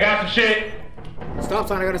 I got some shit. Stop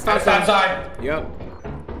sign. I got a Stop stop sign. sign. Yep.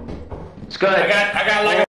 It's good. I got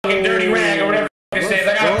like a fucking dirty rag or whatever it says.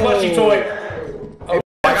 I got a plushie toy.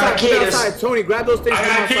 I got a key. Outside. Tony, grab those things. I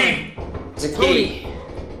got a key. It's a key.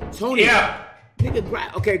 Tony. Yeah.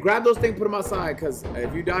 Nigga, grab those things, put them outside, cause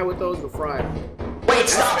if you die with those, we're fried. Wait,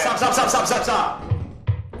 stop.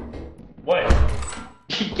 What?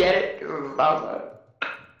 You get it? Alright.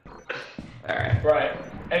 Right.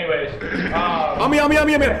 Anyways.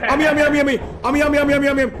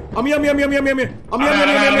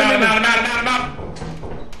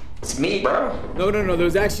 It's me, bro. No.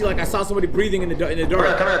 There's actually like I saw somebody breathing in the dark.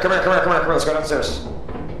 Come here. Let's go downstairs.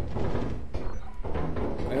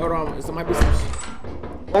 Hey, hold on. There might be some.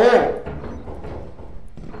 Oh.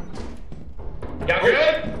 Y'all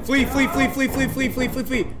good?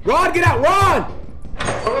 Flee. Ron, get out. Ron.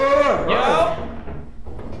 Yo.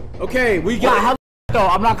 Okay, we got hell though.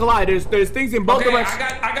 I'm not gonna lie. There's things in both Okay, directions.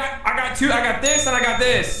 I got two. I got this and I got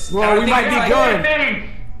this. Bro, we might be good. Things.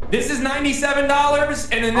 This is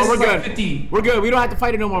 $97, and then this we're is like good. $50. We're good. We don't have to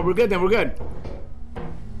fight it no more. We're good then. We're good.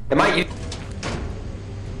 Am I?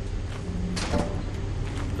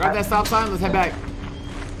 Grab that stop sign. Let's head back.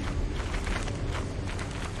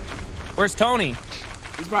 Where's Tony?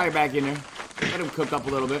 He's probably back in there. Let him cook up a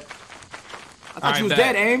little bit. I thought you was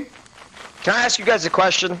bet. dead, Aim. Can I ask you guys a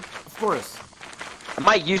question? Of course. Am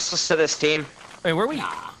I useless to this team? Wait, where are we? Where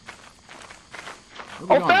we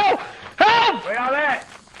going? no! Help! Where y'all at?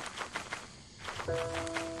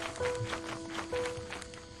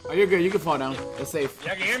 Oh, you're good. You can fall down. It's safe.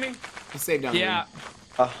 Y'all can hear me? It's safe down Yeah,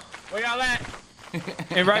 Where y'all at?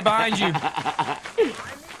 and right behind you.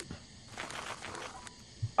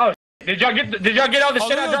 Oh, did y'all get all the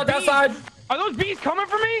shit I dropped outside? Are those bees coming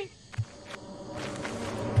for me?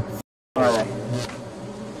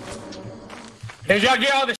 Did y'all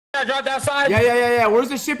get all the shit I dropped outside? Yeah. Where's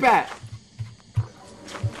the ship at?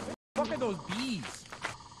 Fuck are those bees?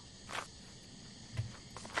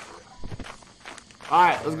 All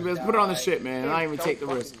right, let's put it on the ship, man. Not even take the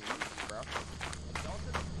risk.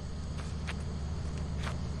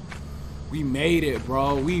 We made it,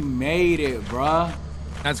 bro.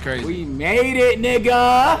 That's crazy. We made it,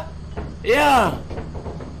 nigga. Yeah.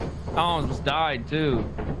 I almost died too.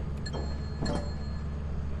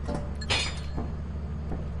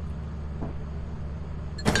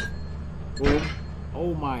 Boom.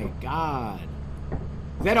 Oh my God.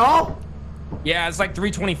 Is that all? Yeah, it's like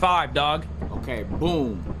 325, dog. Okay,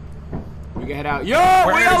 boom. We can head out. Yo, Where's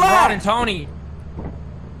where y'all Ron at? and Tony?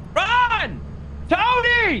 Ron!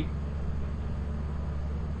 Tony!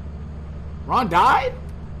 Ron died?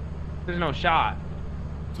 There's no shot.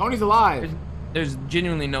 Tony's alive. There's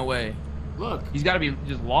genuinely no way. Look. He's got to be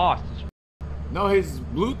just lost. No, his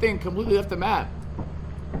blue thing completely left the map.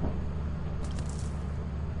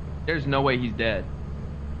 There's no way he's dead.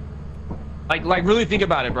 Like really think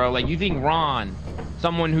about it, bro. Like, you think Ron,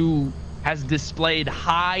 someone who has displayed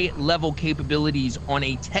high level capabilities on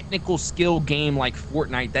a technical skill game like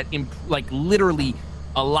Fortnite, that like literally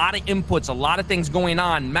a lot of inputs, a lot of things going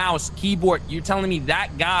on, mouse, keyboard, you're telling me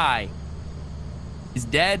that guy is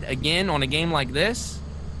dead again on a game like this?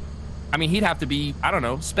 I mean, he'd have to be, I don't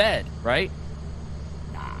know, sped, right?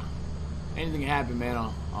 Nah. Anything can happen, man,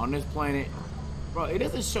 on this planet. Bro, it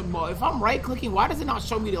doesn't show, bro. If I'm right clicking, why does it not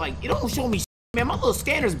show me it don't show me shit, man. My little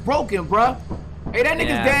scanner's broken, bro. Hey, that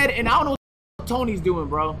nigga's dead, and I don't know what Tony's doing,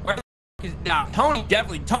 bro. Nah, Tony's a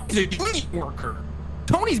duty worker.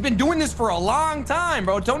 Tony's been doing this for a long time,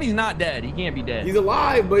 bro. Tony's not dead. He can't be dead. He's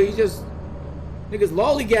alive, but he's just niggas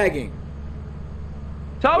lollygagging.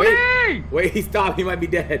 Tony! Wait, he stopped. He might be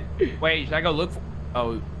dead. Wait, should I go look for?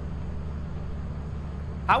 Oh.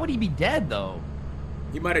 How would he be dead though?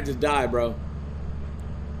 He might have just died, bro.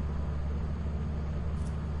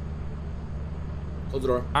 Close the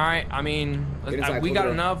door. All right. I mean, inside, we got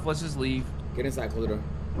door. enough. Let's just leave. Get inside. Close the door.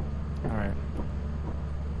 All right.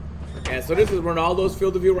 Yeah. So this is Ronaldo's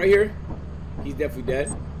field of view right here. He's definitely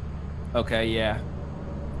dead. Okay. Yeah.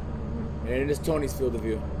 And this is Tony's field of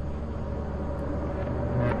view.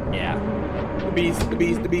 Yeah. The beast. The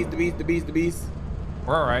beast. The beast. The beast. The beast. The beast.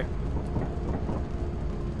 We're all right.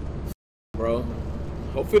 Bro.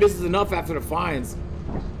 Hopefully this is enough after the fines.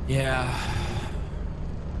 Yeah.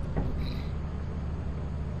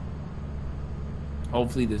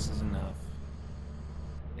 Hopefully this is enough.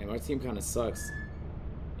 Yeah, my team kind of sucks.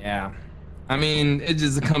 Yeah. I mean, it's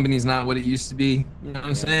just the company's not what it used to be. You know what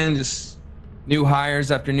I'm saying? Just new hires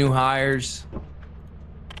after new hires.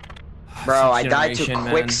 Bro, I died to Generation,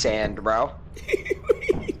 man. quicksand, bro.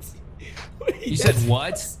 You said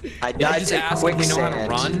what? I died just to asked if we know how to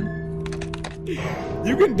quicksand. run.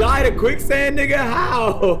 You can die to quicksand, nigga?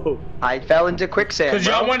 How? I fell into quicksand, Because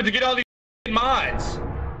y'all bro. wanted to get all these mods.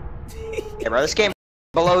 Yeah, bro, this game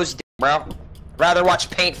blows, bro. I'd rather watch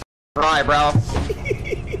paint dry, bro.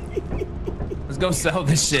 Let's go sell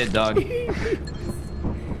this shit, dog.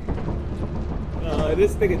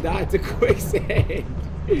 This nigga died to quicksand.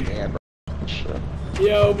 Yeah, bro. Shit.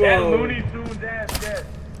 Yo, That bro. Looney Tunes ass dead.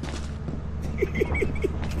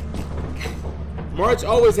 March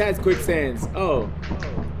always has quicksands. Oh.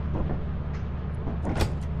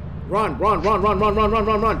 Run, run, run, run, run, run, run,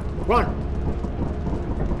 run, run, run.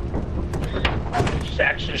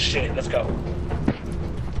 Action shit. Let's go.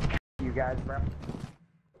 You guys, bro.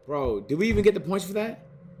 Bro, did we even get the points for that?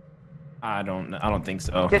 I don't think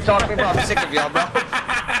so. Get talk me, bro. I'm sick of y'all, bro.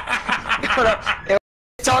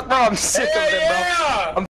 Talk, bro. I'm sick of it, bro.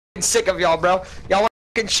 I'm f***ing sick of y'all, bro. Y'all want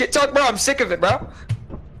f***ing shit talk, bro? I'm sick of it, bro.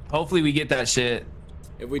 Hopefully we get that shit.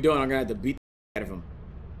 If we don't, I'm gonna have to beat the out of him.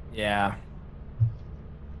 Yeah.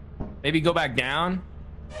 Maybe go back down.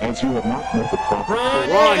 As you have not met the proper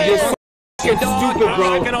Ron, you're so f***ing stupid, bro.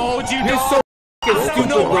 I'm not gonna hold you, You're dog. so f***ing stupid,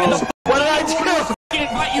 bro. What did I do? What did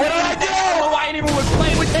I do? I don't know why anyone was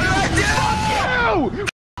playing with you. What did I do?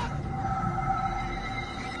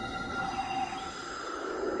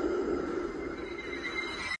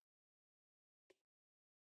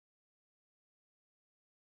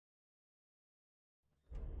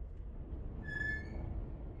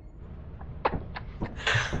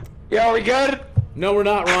 Yo, we good? No, we're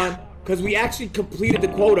not, Ron. Because we actually completed the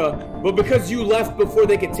quota, but because you left before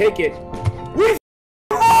they could take it, we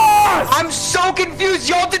lost! I'm so confused.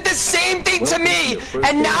 Y'all did the same thing to me,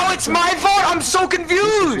 and now it's my fault. I'm so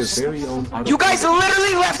confused. You guys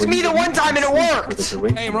literally left me the one time and it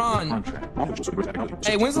worked. Hey, Ron.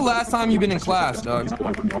 Hey, when's the last time you've been in class, dog?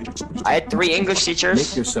 I had 3 English Make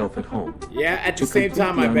teachers. yourself at home. Yeah, at the same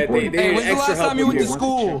time, I bet they Hey, did when's the extra last help time you with went to you.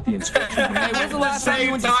 school? The instruction Hey, when's the last time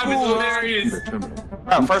you went to school?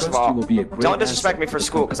 Bro, first of all, don't disrespect me for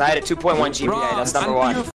school, because I had a 2.1 GPA. Ron, That's number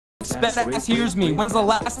I know 1. your ass hears me. When's the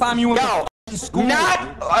last time you went No, to school?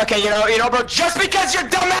 not okay. You know, bro. Just because your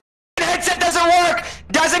dumb headset doesn't work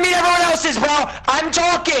doesn't mean everyone else is, bro. I'm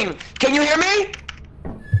talking. Can you hear me?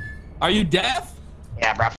 Are you deaf?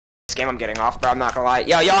 Yeah, bro. This game I'm getting off, bro. I'm not gonna lie.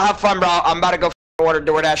 Yo, y'all have fun, bro. I'm about to go order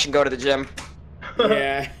DoorDash and go to the gym.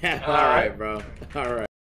 Yeah, alright, bro. Alright.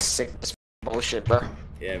 Sick of this bullshit, bro.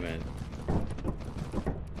 Yeah, man.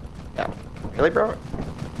 Yeah. Really, bro?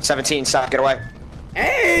 17. Stop. Get away.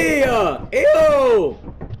 Hey! Ew!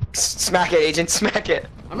 Smack it, agent. Smack it.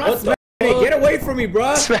 I'm not smacking it. Get away from me,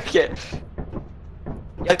 bruh. Smack it.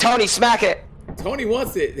 Yo, Tony, smack it. Tony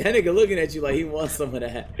wants it. That nigga looking at you like he wants some of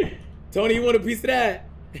that. Tony, you want a piece of that?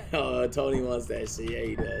 Oh, Tony wants that shit. Yeah,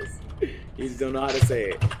 he does. He just don't know how to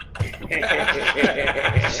say it. You know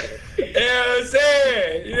what I'm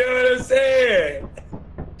saying? You know what I'm saying?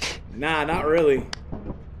 Nah, not really.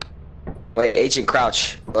 Wait, Agent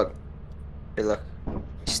Crouch. Look. Here, look.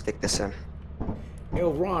 Stick this in.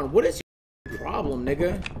 Yo, Ron, what is your problem,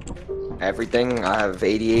 nigga? Everything. I have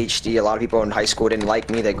ADHD. A lot of people in high school didn't like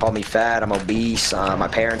me. They called me fat. I'm obese. My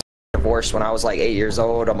parents divorced when I was like 8 years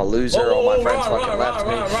old. I'm a loser. All my friends fucking left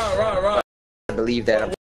me. I believe that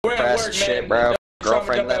I'm depressed shit, bro.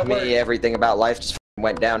 Girlfriend left me. Everything about life just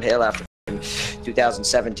went downhill after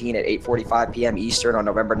 2017 at 8:45 p.m. Eastern on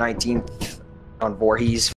November 19th on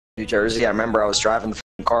Voorhees, New Jersey. I remember I was driving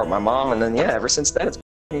the car with my mom, and then yeah, ever since then it's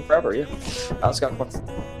been forever. Yeah, I was got.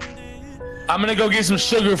 I'm gonna go get some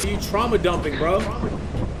sugar. You trauma dumping, bro.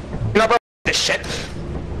 You know, bro, this shit.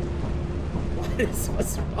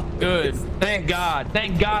 What's wrong? Good. Thank God.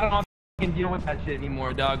 Thank God I'm not fucking dealing with that shit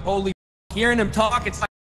anymore, dog. Holy hearing him talk, it's like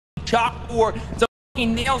chalkboard. It's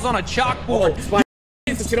fucking nails on a chalkboard.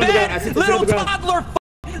 Little toddler,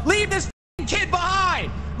 leave this kid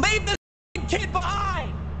behind. Leave this kid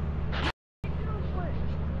behind.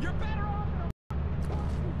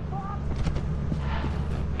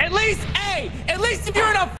 Hey, at least if you're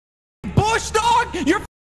in a bush, dog, you're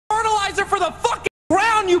fertilizer for the fucking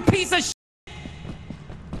ground, you piece of shit.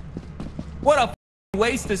 What a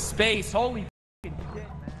waste of space. Holy shit, man.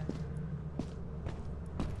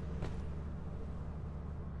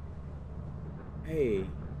 Hey,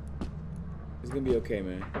 it's gonna be okay,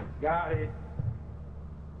 man. Got it.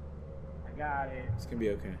 I got it. It's gonna be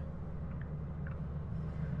okay.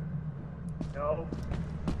 No.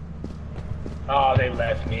 Oh, they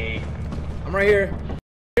left me. I'm right here.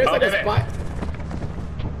 There's Oh, like a damn it. spider.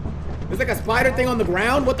 There's like a spider thing on the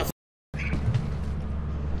ground. What the f?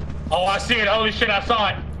 Oh, I see it. Holy shit, I saw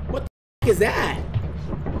it. What the f is that?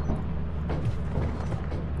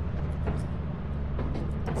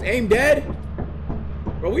 Is Aim dead?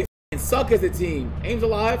 Bro, we f***ing suck as a team. Aim's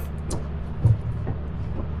alive.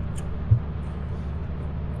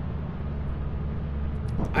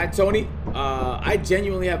 Alright, Tony. I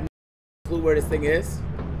genuinely have no clue where this thing is.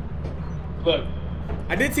 Look,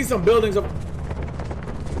 I did see some buildings up.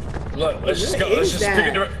 look. Let's just go. Where Let's is just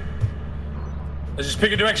pick a that? Let's just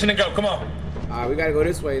pick a direction and go. Come on. Alright, we gotta go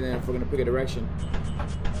this way then if we're gonna pick a direction.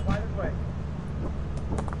 Why this way?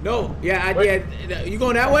 No, yeah, yeah. You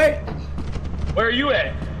going that way? Where are you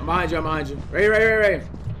at? I'm behind you, I'm behind you. Right, right, right, right.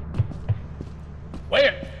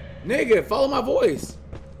 Where? Nigga, follow my voice.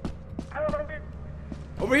 I don't know.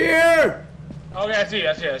 Over here! Okay, I see it.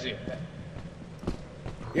 I see it. I see it.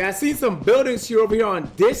 Yeah, I see some buildings here over here on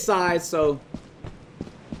this side, so.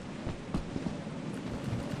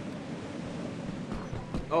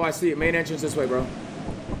 Oh, I see it. Main entrance this way, bro.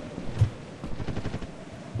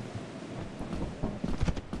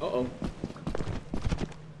 Uh-oh.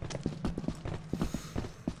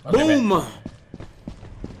 Okay, Boom! man.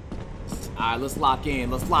 Alright, let's lock in.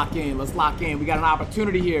 Let's lock in. Let's lock in. We got an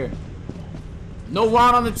opportunity here. No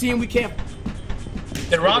Ron on the team. We can't.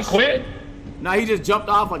 Did Ron quit? Nah, he just jumped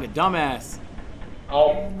off like a dumbass.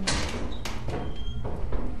 Oh.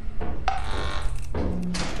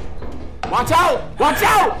 Watch out! Watch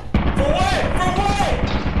out! For what? For what?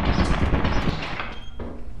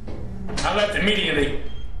 I left immediately.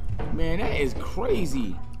 Man, that is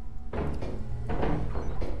crazy.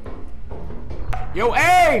 Yo,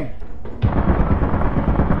 aim!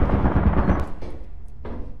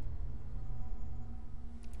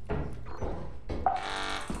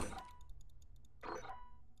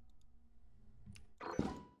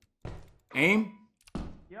 Aim?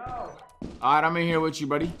 Yo. Alright, I'm in here with you,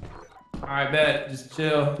 buddy. Alright, bet. Just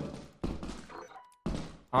chill.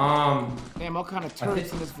 Damn, all kind of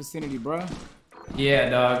turrets in this vicinity, bro. Yeah,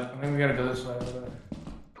 dog. I think we gotta go this way.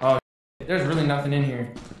 Oh, there's really nothing in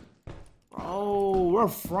here. Oh, we're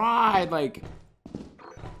fried. Like,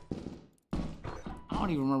 I don't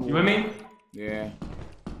even remember. You with me? Yeah.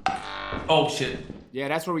 Oh, shit. Yeah,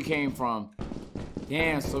 that's where we came from.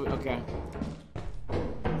 Damn, so, okay.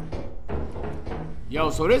 Yo,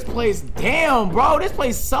 so this place, damn, bro, this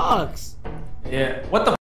place sucks. Yeah. What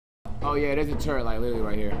the? Oh, yeah, there's a turret, like, literally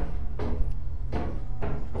right here.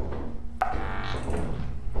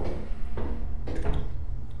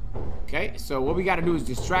 Okay, so what we gotta do is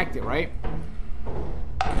distract it, right?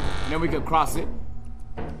 And then we can cross it.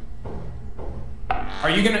 Are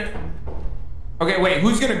you gonna? Okay, wait.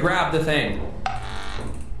 Who's gonna grab the thing?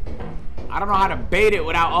 I don't know how to bait it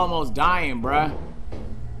without almost dying, bruh.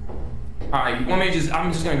 All right. You want me to just? I'm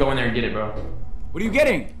just gonna go in there and get it, bro. What are you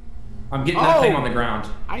getting? I'm getting that thing on the ground.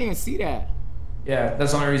 I didn't even see that. Yeah,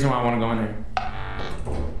 that's the only reason why I want to go in there.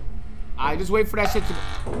 I just wait for that shit to.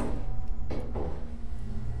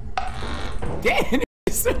 Damn!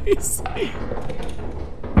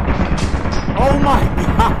 Oh my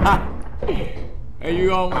god! Hey,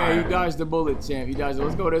 you on? Hey, you dodged the bullet, champ. You dodged it.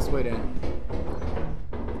 Let's go this way then.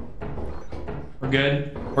 We're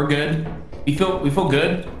good. We're good. We feel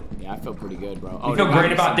good. Yeah, I feel pretty good, bro. We feel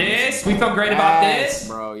great about this. We feel great about this.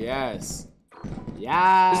 Bro. Yes.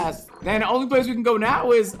 Yes. Then the only place we can go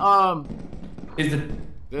now is Is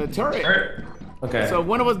the turret. turret? Okay. So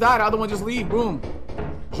one of us die, the other one just leave. Boom.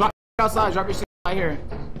 Drop outside. Drop your shit right here.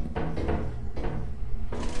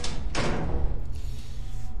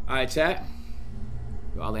 All right, chat.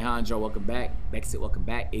 Yo, Alejandro, welcome back. Bexit, welcome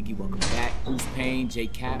back. Iggy, welcome back. Bruce Payne, J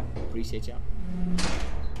Cap, appreciate y'all.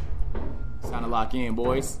 It's time to lock in,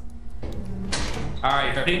 boys. All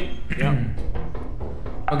right. Ready? Yep.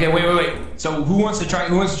 Okay. Wait. So who wants to try?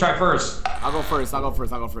 Who wants to try first? I'll go first. I got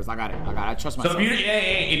it. I trust myself. So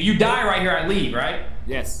if you die right here, I leave, right?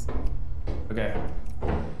 Yes. Okay.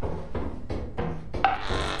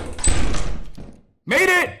 Made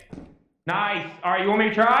it! Nice. All right. You want me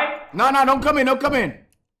to try? No, don't come in. Don't come in.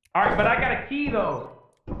 All right, but I got a key though.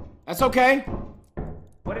 That's okay.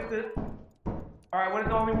 What is this? All right, what is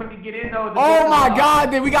the only way to get in though? Oh my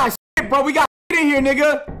God, then we got shit, bro. We got shit in here,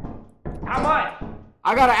 nigga. How much?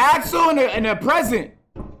 I got an axle and a present.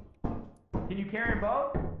 Can you carry them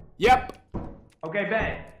both? Yep. Okay,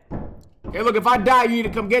 bet. Hey, look, if I die, you need to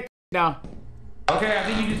come get now. Okay, I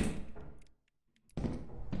think you just...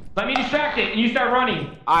 Let me distract it, and you start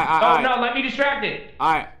running. Alright. No, let me distract it.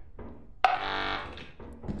 Alright.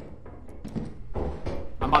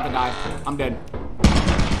 I'm about to die. I'm dead.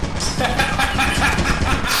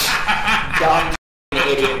 Dumb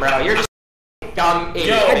idiot, bro. You're just dumb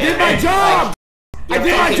idiot. I did my job! I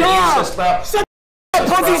did my job! Shut the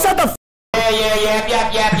pussy, shut the f.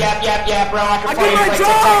 Yeah, bro. I did my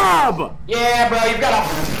job! Yeah, bro, you've got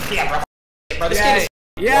a... Yeah, bro. This kid is...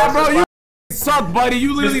 Yeah, bro, you suck, buddy.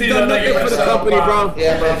 You literally done nothing for the company, bro.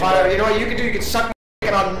 Yeah, bro, fine. You know what you can do? You can suck my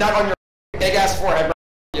dick on nut on your big ass forehead,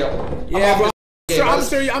 bro. Yo. Yeah, bro.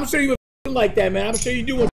 I'm sure you were like that, man. I'm sure you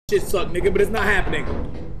do want shit suck, nigga, but it's not happening.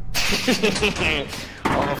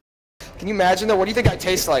 Oh, can you imagine though? What do you think I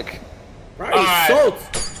taste like? Probably salt.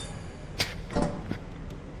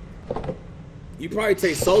 You probably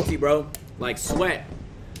taste salty, bro. Like sweat.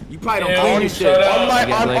 You probably don't clean your shit.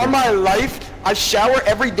 On my life, I shower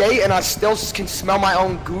every day and I still can smell my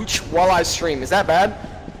own gooch while I stream. Is that bad?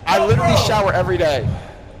 I literally shower every day.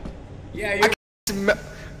 Yeah,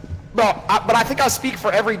 Bro, but I think I speak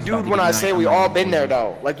for every dude when I say we all been there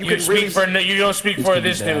though. Like you can really... You don't speak for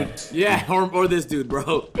this dude. Yeah, or this dude,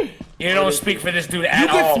 bro. You don't speak for this dude at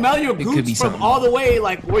all. You can smell your gooch from all the way,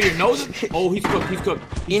 like where your nose is. Oh, he's cooked. He's cooked.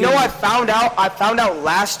 You know, I found out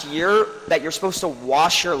last year that you're supposed to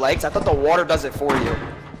wash your legs. I thought the water does it for you.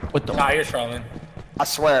 What the? Nah, you're trolling. I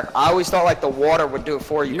swear. I always thought like the water would do it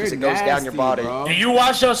for you because it goes down your body. Bro. Do you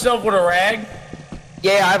wash yourself with a rag?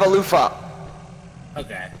 Yeah, I have a loofah.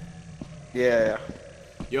 Okay. Yeah.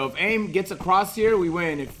 Yo, if Aim gets across here, we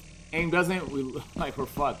win. If Aim doesn't, we're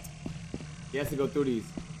fucked. He has to go through these.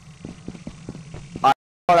 All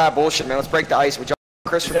that bullshit, man. Let's break the ice. Would y'all,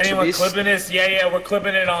 Chris, Is anyone clipping this? Yeah, we're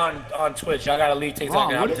clipping it on Twitch. I gotta leave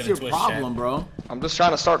TikTok out what to is the your Twitch problem, chat. bro? I'm just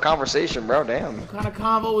trying to start conversation, bro. Damn. What kind of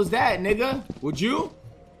convo was that, nigga? Would you?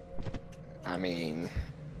 I mean...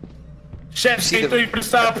 Chef, stay through for the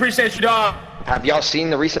style. Appreciate you, dog. Have y'all seen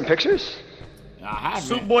the recent pictures? I haven't.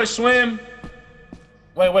 Soup Boy Swim.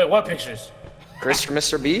 Wait, what pictures? Chris from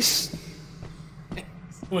Mr. Beast?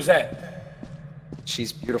 Who's that?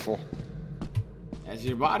 She's beautiful. That's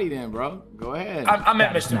your body then, bro. Go ahead. I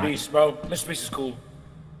met Mr. Beast, bro. Mr. Beast is cool.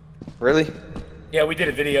 Really? Yeah, we did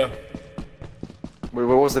a video. What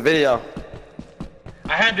was the video?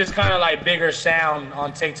 I had this kind of like bigger sound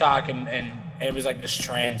on TikTok and it was like this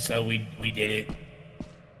trend, so we did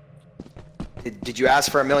it. Did you ask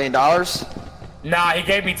for $1 million? Nah, he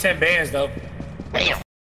gave me 10 bands though. Damn.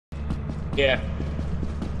 Yeah.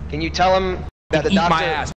 Can you tell him that the Eat doctor... my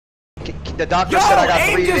ass. The doctor said I got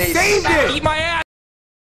 3 days... saved it! Eat my ass.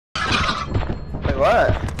 Wait,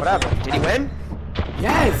 what? What happened? Did he win?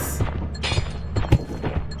 Yes.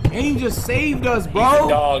 Aim just saved us, bro. He's a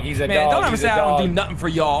dog. He's a Man, dog. don't ever He's say a I don't dog. do nothing for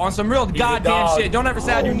y'all. On some real a goddamn dog. shit. Don't ever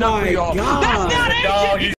say I do Oh nothing for my y'all. God. That's not He's a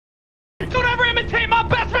dog. it. He's Don't ever imitate my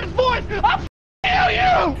best friend's voice. I'll kill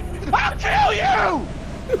you. I'll kill you.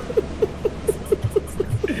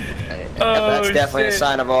 That's definitely a shit.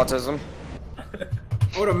 sign of autism.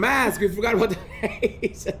 Oh, the mask. We forgot about the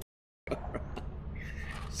face.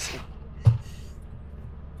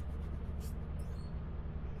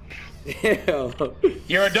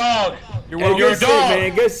 You're a dog. You're a You're a dog, dog.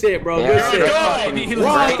 man. Good shit, bro. Yeah, Good you're shit. a dog.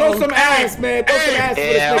 Ron, throw some ass, man. Throw some ass for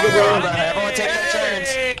this Yeah, nigga, bro. everyone take their turns.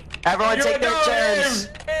 Everyone You're take a their dog, turns.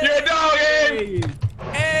 You're a dog, Abe.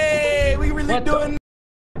 Hey, we really What the- doing?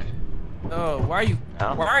 Oh, why are you?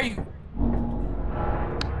 Why are you?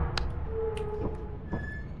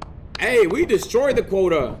 Hey, we destroyed the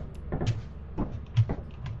quota.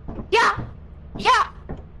 Yeah.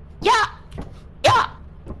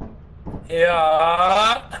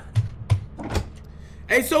 Yeah.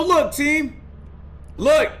 Hey, so look, team.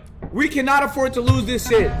 Look, we cannot afford to lose this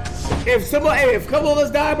shit. If a couple of us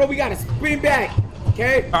die, bro, we gotta spin back.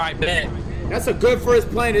 Okay? All right, bet. That's a good first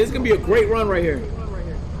plan. This is gonna be a great run right here.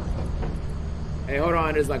 Hey, hold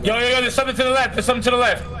on. There's like Yo, there's something to the left. There's something to the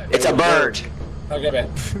left. It's a bird. Okay, bet.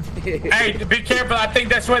 Hey, be careful. I think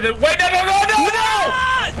that's where the... Wait,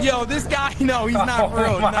 no! Yo, this guy, no, he's not for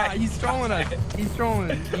real. my Nah, he's trolling us. He's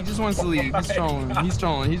trolling. He just wants to leave. He's trolling. He's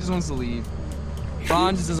trolling. He just wants to leave.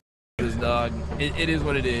 Ron just doesn't this dog. It is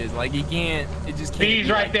what it is. Like, he can't. It just can't. Bees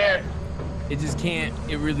be right like there. It just can't.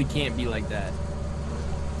 It really can't be like that.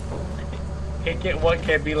 What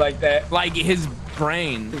can't be like that? Like, his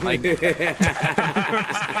brain. Like,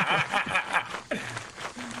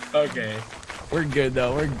 Okay. We're good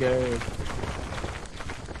though. We're good.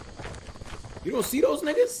 You don't see those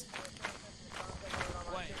niggas?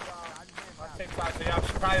 TikTok, so y'all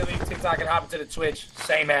should probably leave TikTok and hop into the Twitch.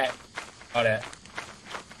 Same at. All that.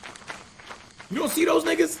 You don't see those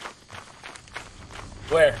niggas?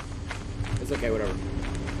 Where? It's okay, whatever.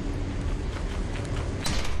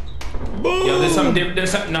 Boom! Yo, there's something different.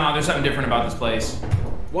 There's something different about this place.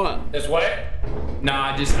 What? This what?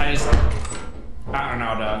 Nah, I don't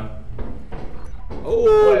know, dog.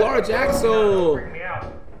 Oh, large axle. Bring me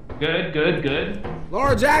out. Good, good, good.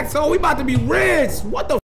 Large axle. We about to be rich. What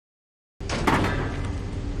the?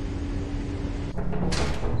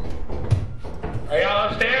 Are y'all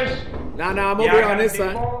upstairs? Nah, I'm over here on this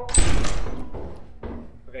side.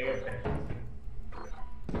 Okay, you're upstairs.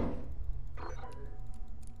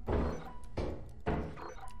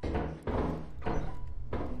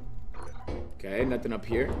 Okay, nothing up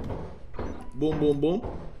here. Boom, boom, boom.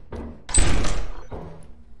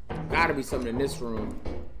 Gotta be something in this room.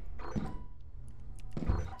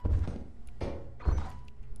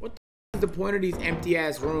 What the is the point of these empty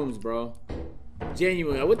ass rooms, bro?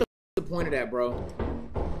 Genuinely, what the is the point of that, bro?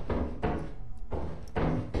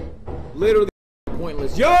 Literally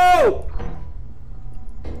pointless. Yo!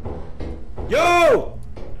 Yo!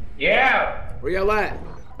 Yeah! Where y'all at?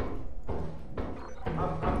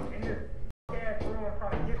 I'm in this ass room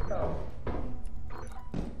trying to get stuff.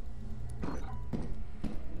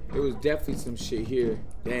 There was definitely some shit here.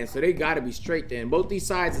 Damn, so they gotta be straight then. Both these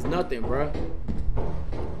sides is nothing, bro.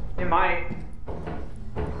 It might.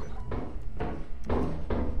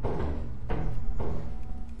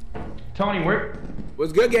 Tony, where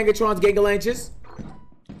What's good, Gangatrons, Gangalanches?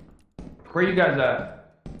 you guys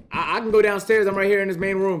at? I can go downstairs. I'm right here in this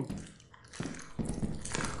main room.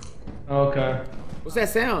 Okay. What's that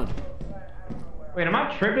sound? Wait, am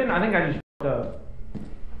I tripping? I think I just f***ed up.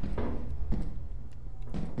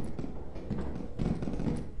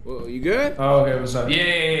 Well, you good? Oh, okay. What's up?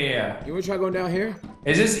 Yeah. You wanna try going down here?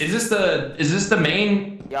 Is this the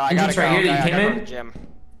main Yeah, I gotta entrance go. right here that I you gotta came go to in? the gym.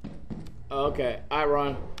 Oh, okay. All right,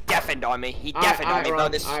 Ron. Deafened on me. He All right, deafened on me, bro.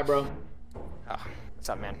 Ron. This. All right, bro. Oh, what's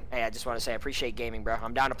up, man? Hey, I just want to say I appreciate gaming, bro.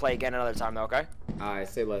 I'm down to play again another time, though. Okay? All right,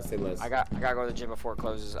 say less, say less. I gotta go to the gym before it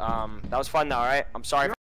closes. That was fun, though. All right. I'm sorry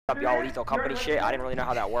for up y'all lethal company shit. I didn't really know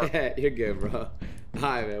how that worked. You're good, bro. All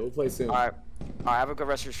right, man. We'll play soon. All right. Have a good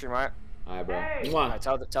rest of your stream, all right? All right, bro. Hey. Come All on. right,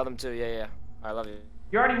 tell them too. Yeah. I love you.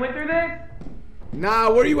 You already went through this?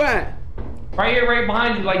 Nah, where you at? Right here, right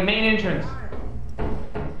behind you, like main entrance.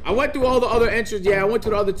 I went through all the other entrances. Yeah, I went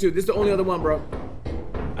through the other two. This is the only other one, bro.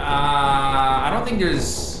 I don't think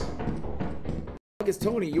there's. It's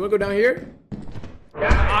Tony. You wanna go down here?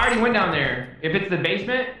 I already went down there. If it's the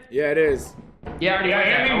basement? Yeah, it is. Yeah, I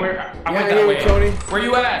already went there. I went Yeah, that I way. hear you, Tony. Where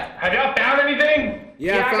you at? Have y'all found anything?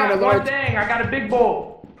 Yeah, I I found got a one large. thing. I got a big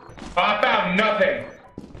bowl. Oh, I found nothing.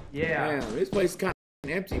 Yeah. Damn, this place is kind of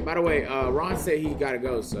empty. By the way, Ron said he gotta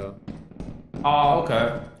go, so. Oh,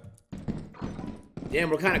 okay. Damn,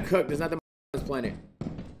 we're kind of cooked. There's nothing on this planet.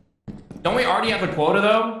 Don't we already have the quota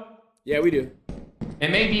though? Yeah, we do.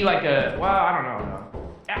 It may be like a. Well, I don't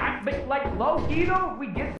know. But like low key though, we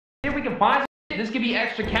get if we can find some, this could be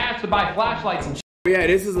extra cash to buy flashlights and shit. Yeah,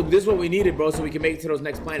 this is what we needed, bro, so we can make it to those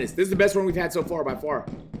next planets. This is the best one we've had so far, by far.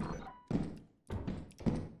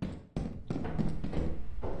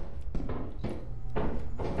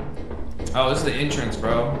 Oh, this is the entrance,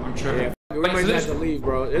 bro. I'm tripping. Yeah, we Wait, might so have to leave,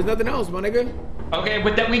 bro. There's nothing else, my nigga. okay,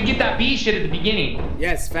 but then we get that B shit at the beginning.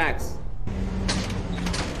 Yes, facts.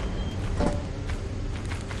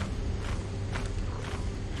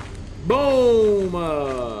 Boom!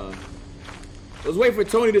 Let's wait for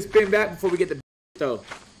Tony to spin back before we get the though.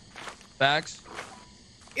 Facts.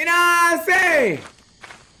 You know what I'm saying?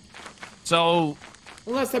 So,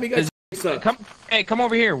 When last time you got sucked? come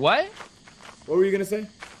over here. What? What were you gonna say?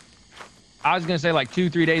 I was gonna say like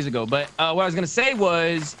 2-3 days ago, but what I was gonna say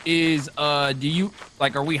is do you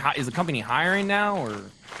like is the company hiring now or?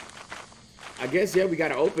 I guess yeah, we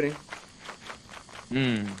got an opening.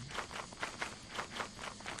 Hmm.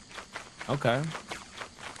 Okay.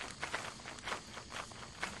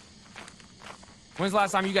 When's the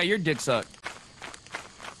last time you got your dick sucked?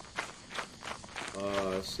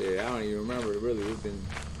 Oh shit, I don't even remember. Really, we've been,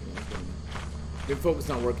 been focused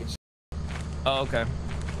on working. Oh, okay.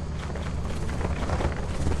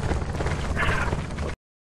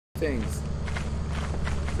 Things.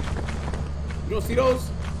 You don't see those?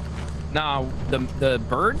 Nah, the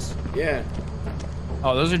birds? Yeah.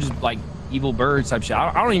 Oh, those are just like evil birds type shit.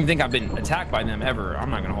 I don't even think I've been attacked by them ever.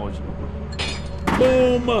 I'm not gonna hold you.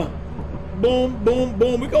 Boom. Boom, boom,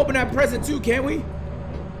 boom. We can open that present too, can't we?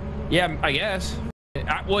 Yeah, I guess.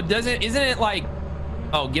 Well, isn't it like?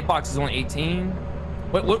 Oh, gift box is only 18.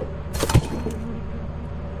 What?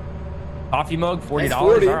 Coffee mug, $40.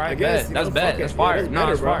 All right, bet. That's bet. That's fire. No,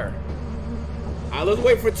 that's fire. All right, let's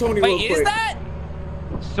wait for Tony. Wait, real quick. Is that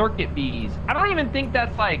circuit bees? I don't even think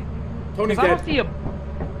that's like. Tony's I don't dead. see a.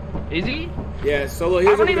 Is he? Yeah. So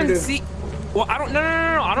here's I don't even see. Well, I don't. No.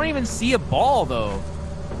 I don't even see a ball though.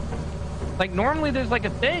 Like normally, there's like a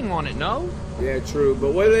thing on it. No. Yeah, true.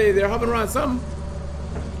 But what are they? They're hopping around something.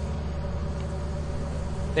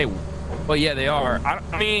 Well, yeah, they are.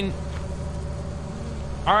 I mean,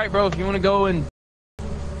 all right, bro. If you want to go and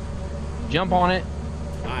jump on it,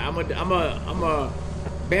 All right, I'm a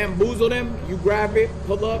bamboozle them. You grab it,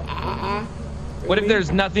 pull up. What if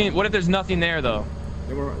there's nothing? What if there's nothing there though?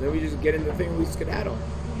 Then we just get in the thing and we skedaddle.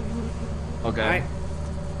 Okay. All right.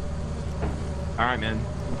 All right, man.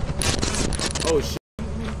 Oh shit.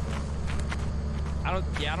 I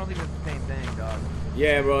don't think it's the same thing, dog.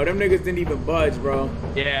 Yeah, bro. Them niggas didn't even budge, bro.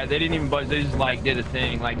 Yeah, they didn't even budge. They just like did a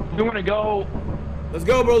thing. Like, you want to go? Let's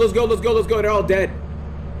go, bro. Let's go. They're all dead.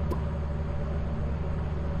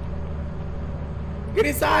 Get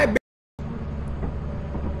inside, bitch.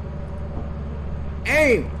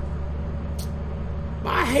 Aim.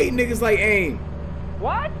 I hate niggas like Aim.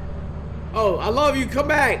 What? Oh, I love you. Come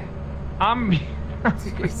back. I'm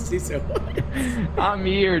She said, what? I'm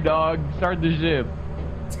here, dog. Start the ship.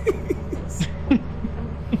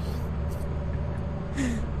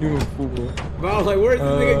 You a fool. Bro, I was like, where's this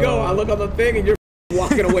nigga go? I look on the thing and you're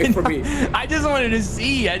walking away from me. I just wanted to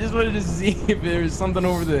see if there was something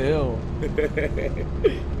over the hill.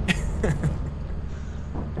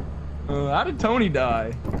 How did Tony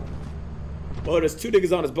die? Oh, there's 2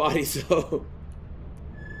 niggas on his body, so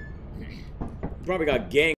probably got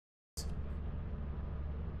gang.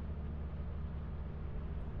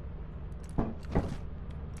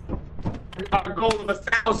 Our goal of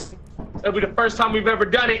 1,000. It'll be the first time we've ever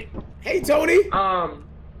done it. Hey, Tony.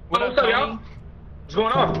 What's up, y'all? What's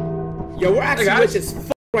going on? Yo, we're actually rich as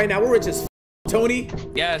fuck right now. We're rich as fuck, Tony.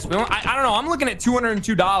 Yes, I don't know. I'm looking at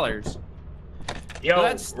 $202.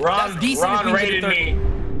 Yo, So Ron raided me.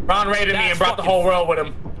 Ron raided me and brought the fucking whole world with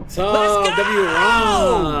him. So, Let's go! W.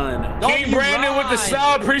 Ron. King Brandon with the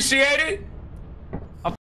sub, appreciate it.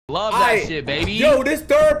 Love that shit, baby. Yo, this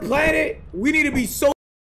third planet, we need to be so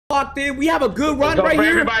locked in. We have a good run Go right for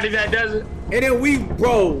here. everybody that does it. And then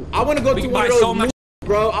bro, I want to go We to can one buy of those so much- moons,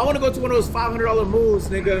 bro. I want to go to one of those $500 moons,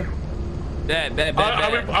 nigga. Bet.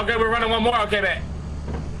 Okay, we're running one more. Okay, bet.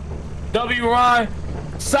 W. Ron,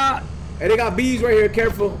 Sa, Hey, they got bees right here.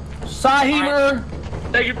 Careful. Sahimer.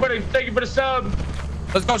 Thank you for the sub.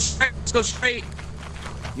 Let's go straight.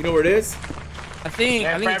 You know where it is? I think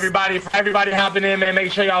And it's- for everybody hopping in, man,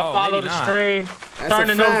 make sure y'all follow maybe the not. stream. That's Turn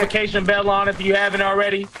a the fact. notification bell on if you haven't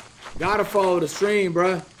already. Gotta follow the stream,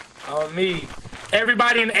 bruh. On me.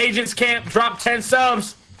 Everybody in Agents Camp, drop 10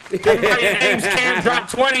 subs. Everybody in Ames Camp, drop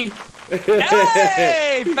 20.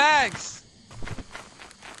 Hey, facts.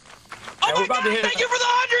 Oh we're my about god, to hit thank you for the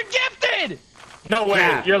 100 gifted. No way,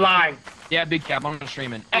 Yeah. you're lying. Yeah, big cap, I'm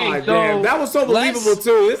streaming. Oh, Hey, so damn. That was so believable,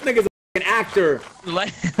 too. This nigga's an actor.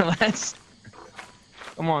 let's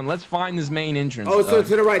come on, let's find this main entrance. Oh, so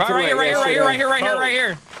to the right, to the right. Right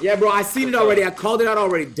here. Yeah, bro, I seen it already. I called it out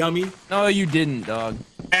already, dummy. No, you didn't, dog.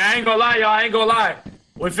 Hey, I ain't gonna lie, y'all. I ain't gonna lie.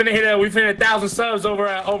 We finna 1,000 subs over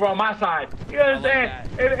on my side. You know what I'm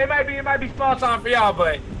saying? It might be small time for y'all,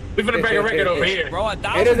 but we finna break a record over here. Bro,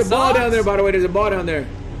 1,000 Hey, there's a ball subs? down there, by the way. There's a ball down there.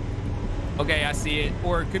 Okay, I see it.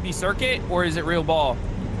 Or it could be circuit, or is it real ball?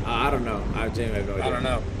 I don't know. I genuinely have no idea. I don't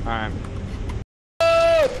know. All right.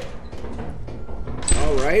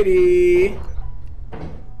 Alrighty.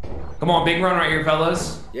 Come on, big run right here,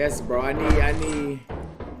 fellas. Yes, bro. I need.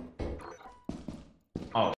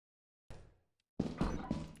 Oh.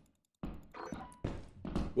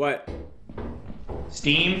 What?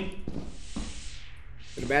 Steam?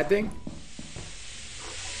 Is it a bad thing?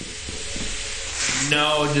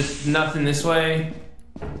 No, just nothing this way.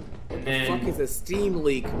 And Fuck is a steam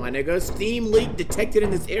leak, my nigga? Steam leak detected in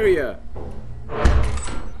this area.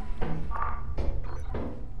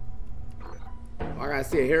 I gotta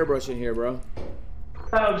see a hairbrush in here, bro.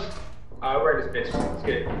 Subs. Where this bitch? Let's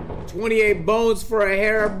get it. 28 bones for a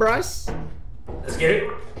hairbrush. Let's get it.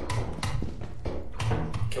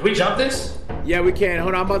 Can we jump this? Yeah, we can.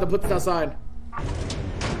 Hold on, I'm about to put this outside.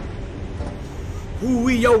 Ooh,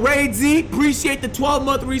 yo, Raid Z, appreciate the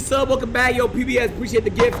 12-month resub. Welcome back, yo, PBS, appreciate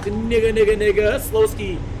the gift. Nigga.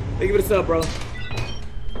 Slowski, thank you for the sub, bro.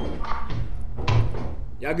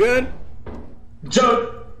 Y'all good? Jump.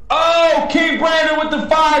 Oh, King Brandon with the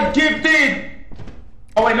 5 gifted.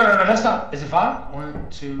 Oh wait, no, that's not. Is it 5? 1,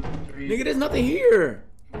 2, 3. Nigga, there's nothing here.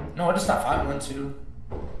 No, it's not 5. 1, 2,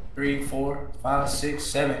 3, 4, 5, 6,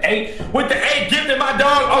 7, 8. With the 8 gifted my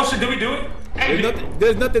dog. Oh shit, did we do it?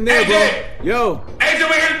 There's nothing there, bro. Yo. Agent,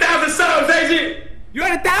 we hit 1,000 subs, Agent. You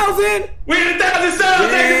had 1,000? We hit 1,000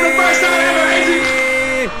 subs, Agent, for the first time ever, Agent.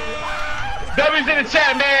 W's in the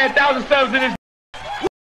chat, man. 1,000 subs in this.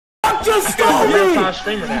 I'm just starting.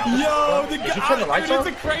 Streamer now. Yo, Did you turn the lights on?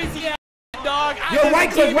 it's a crazy ass dog. Yo, right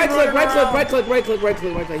click. He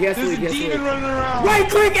has to leave. Demon running around. Right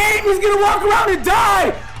click, aim. He's gonna walk around and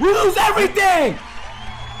die. We lose everything.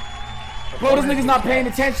 Bro, this nigga's not paying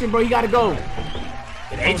attention, bro. He gotta go.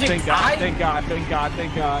 Thank God.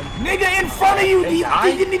 Nigga in front of you. He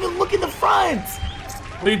didn't even look in the front.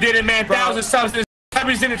 We did it, man. 1,000 subs.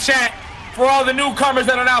 W's in the chat. For all the newcomers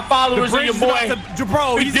that are now followers of your boy.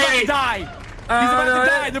 Bro, We he's did about to it. die. He's about to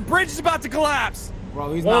die. The bridge is about to collapse.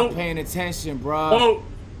 Bro, he's not paying attention, bro. Whoa.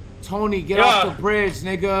 Tony, get off the bridge,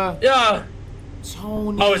 nigga. Yeah.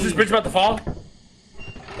 Tony. Oh, is this bridge about to fall?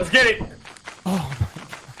 Let's get it. Oh.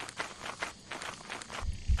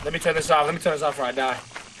 Let me turn this off. Before I die.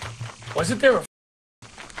 Wasn't there a...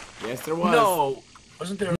 Yes, there was. No.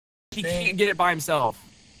 Wasn't there a... He can't get it by himself.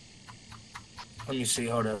 Let me see.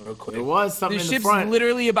 Hold on real quick. There was something The in the ship's front.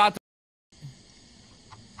 literally about to...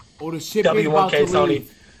 Oh, the ship is about to W1K, Tony.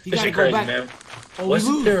 leave. He This gotta shit go crazy, back. man. Oh,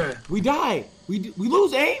 Wasn't we lose. there a... We die. We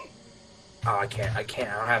lose, aim. Oh, I can't. I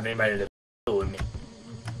don't have anybody to do with me.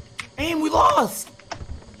 Aim, we lost.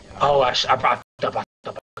 Oh, I brought up.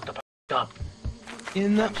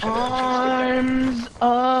 In the arms of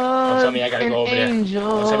Don't tell me I gotta go over there. Don't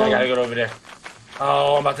tell me I gotta go over there.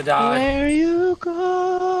 Oh, I'm about to die. Where you go,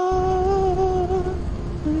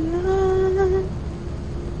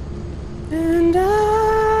 and Bro,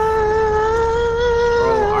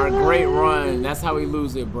 our great run. That's how we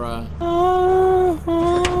lose it, bro.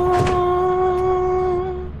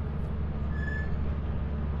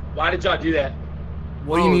 Why did y'all do that?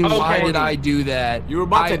 What do you mean? Okay. Why did I do that? You were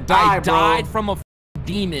about to die, I bro. died from a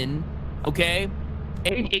demon. Okay,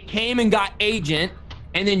 it came and got Agent,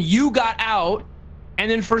 and then you got out,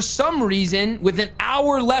 and then for some reason, with an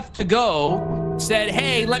hour left to go, said,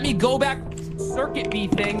 "Hey, let me go back to the circuit B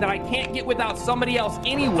thing that I can't get without somebody else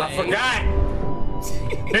anyway." I forgot.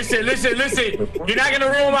 Listen. You're not gonna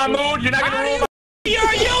ruin my mood. You're not gonna ruin my... You're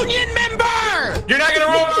a union member. You're not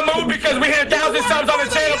gonna ruin my mood because we hit 1,000 subs on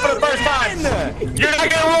the channel for the first time. You're not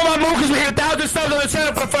gonna ruin my mood because we hit 1,000 subs on the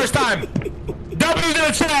channel for the first time. W's in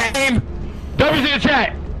the chat, Aim. W's in the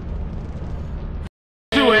chat.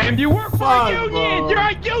 You, Aim. You work for a union. Bro. You're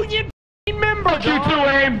a union member. You too,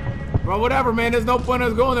 Aim. Bro, whatever, man. There's no point in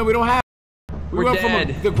us going there. We don't have. We went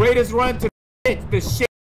dead. from the greatest run to the shit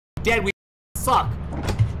dead. We suck.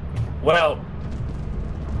 Well,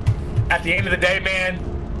 at the end of the day, man,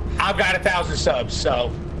 I've got 1,000 subs,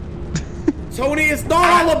 so... Tony, it's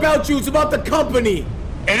not all about you. It's about the company.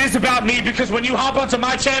 It is about me because when you hop onto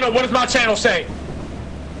my channel, what does my channel say?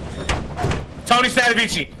 Tony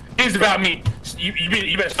Stadavici is about me.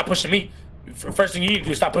 You better stop pushing me. First thing you need to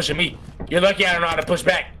do is stop pushing me. You're lucky I don't know how to push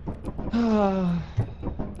back.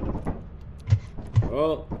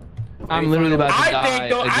 Well, I'm literally about to die.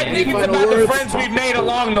 I think it's about the friends we've made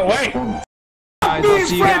along the way. Guys, Me I'll and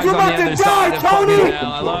see you friends, guys we're on about the to other die, side of fucking Tony!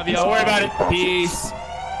 hell. I love you. Don't worry about it. Peace.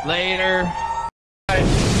 Later.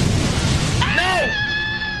 No!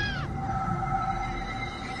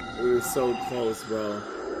 we were so close, bro.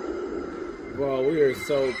 Bro, we were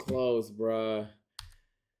so close, bro.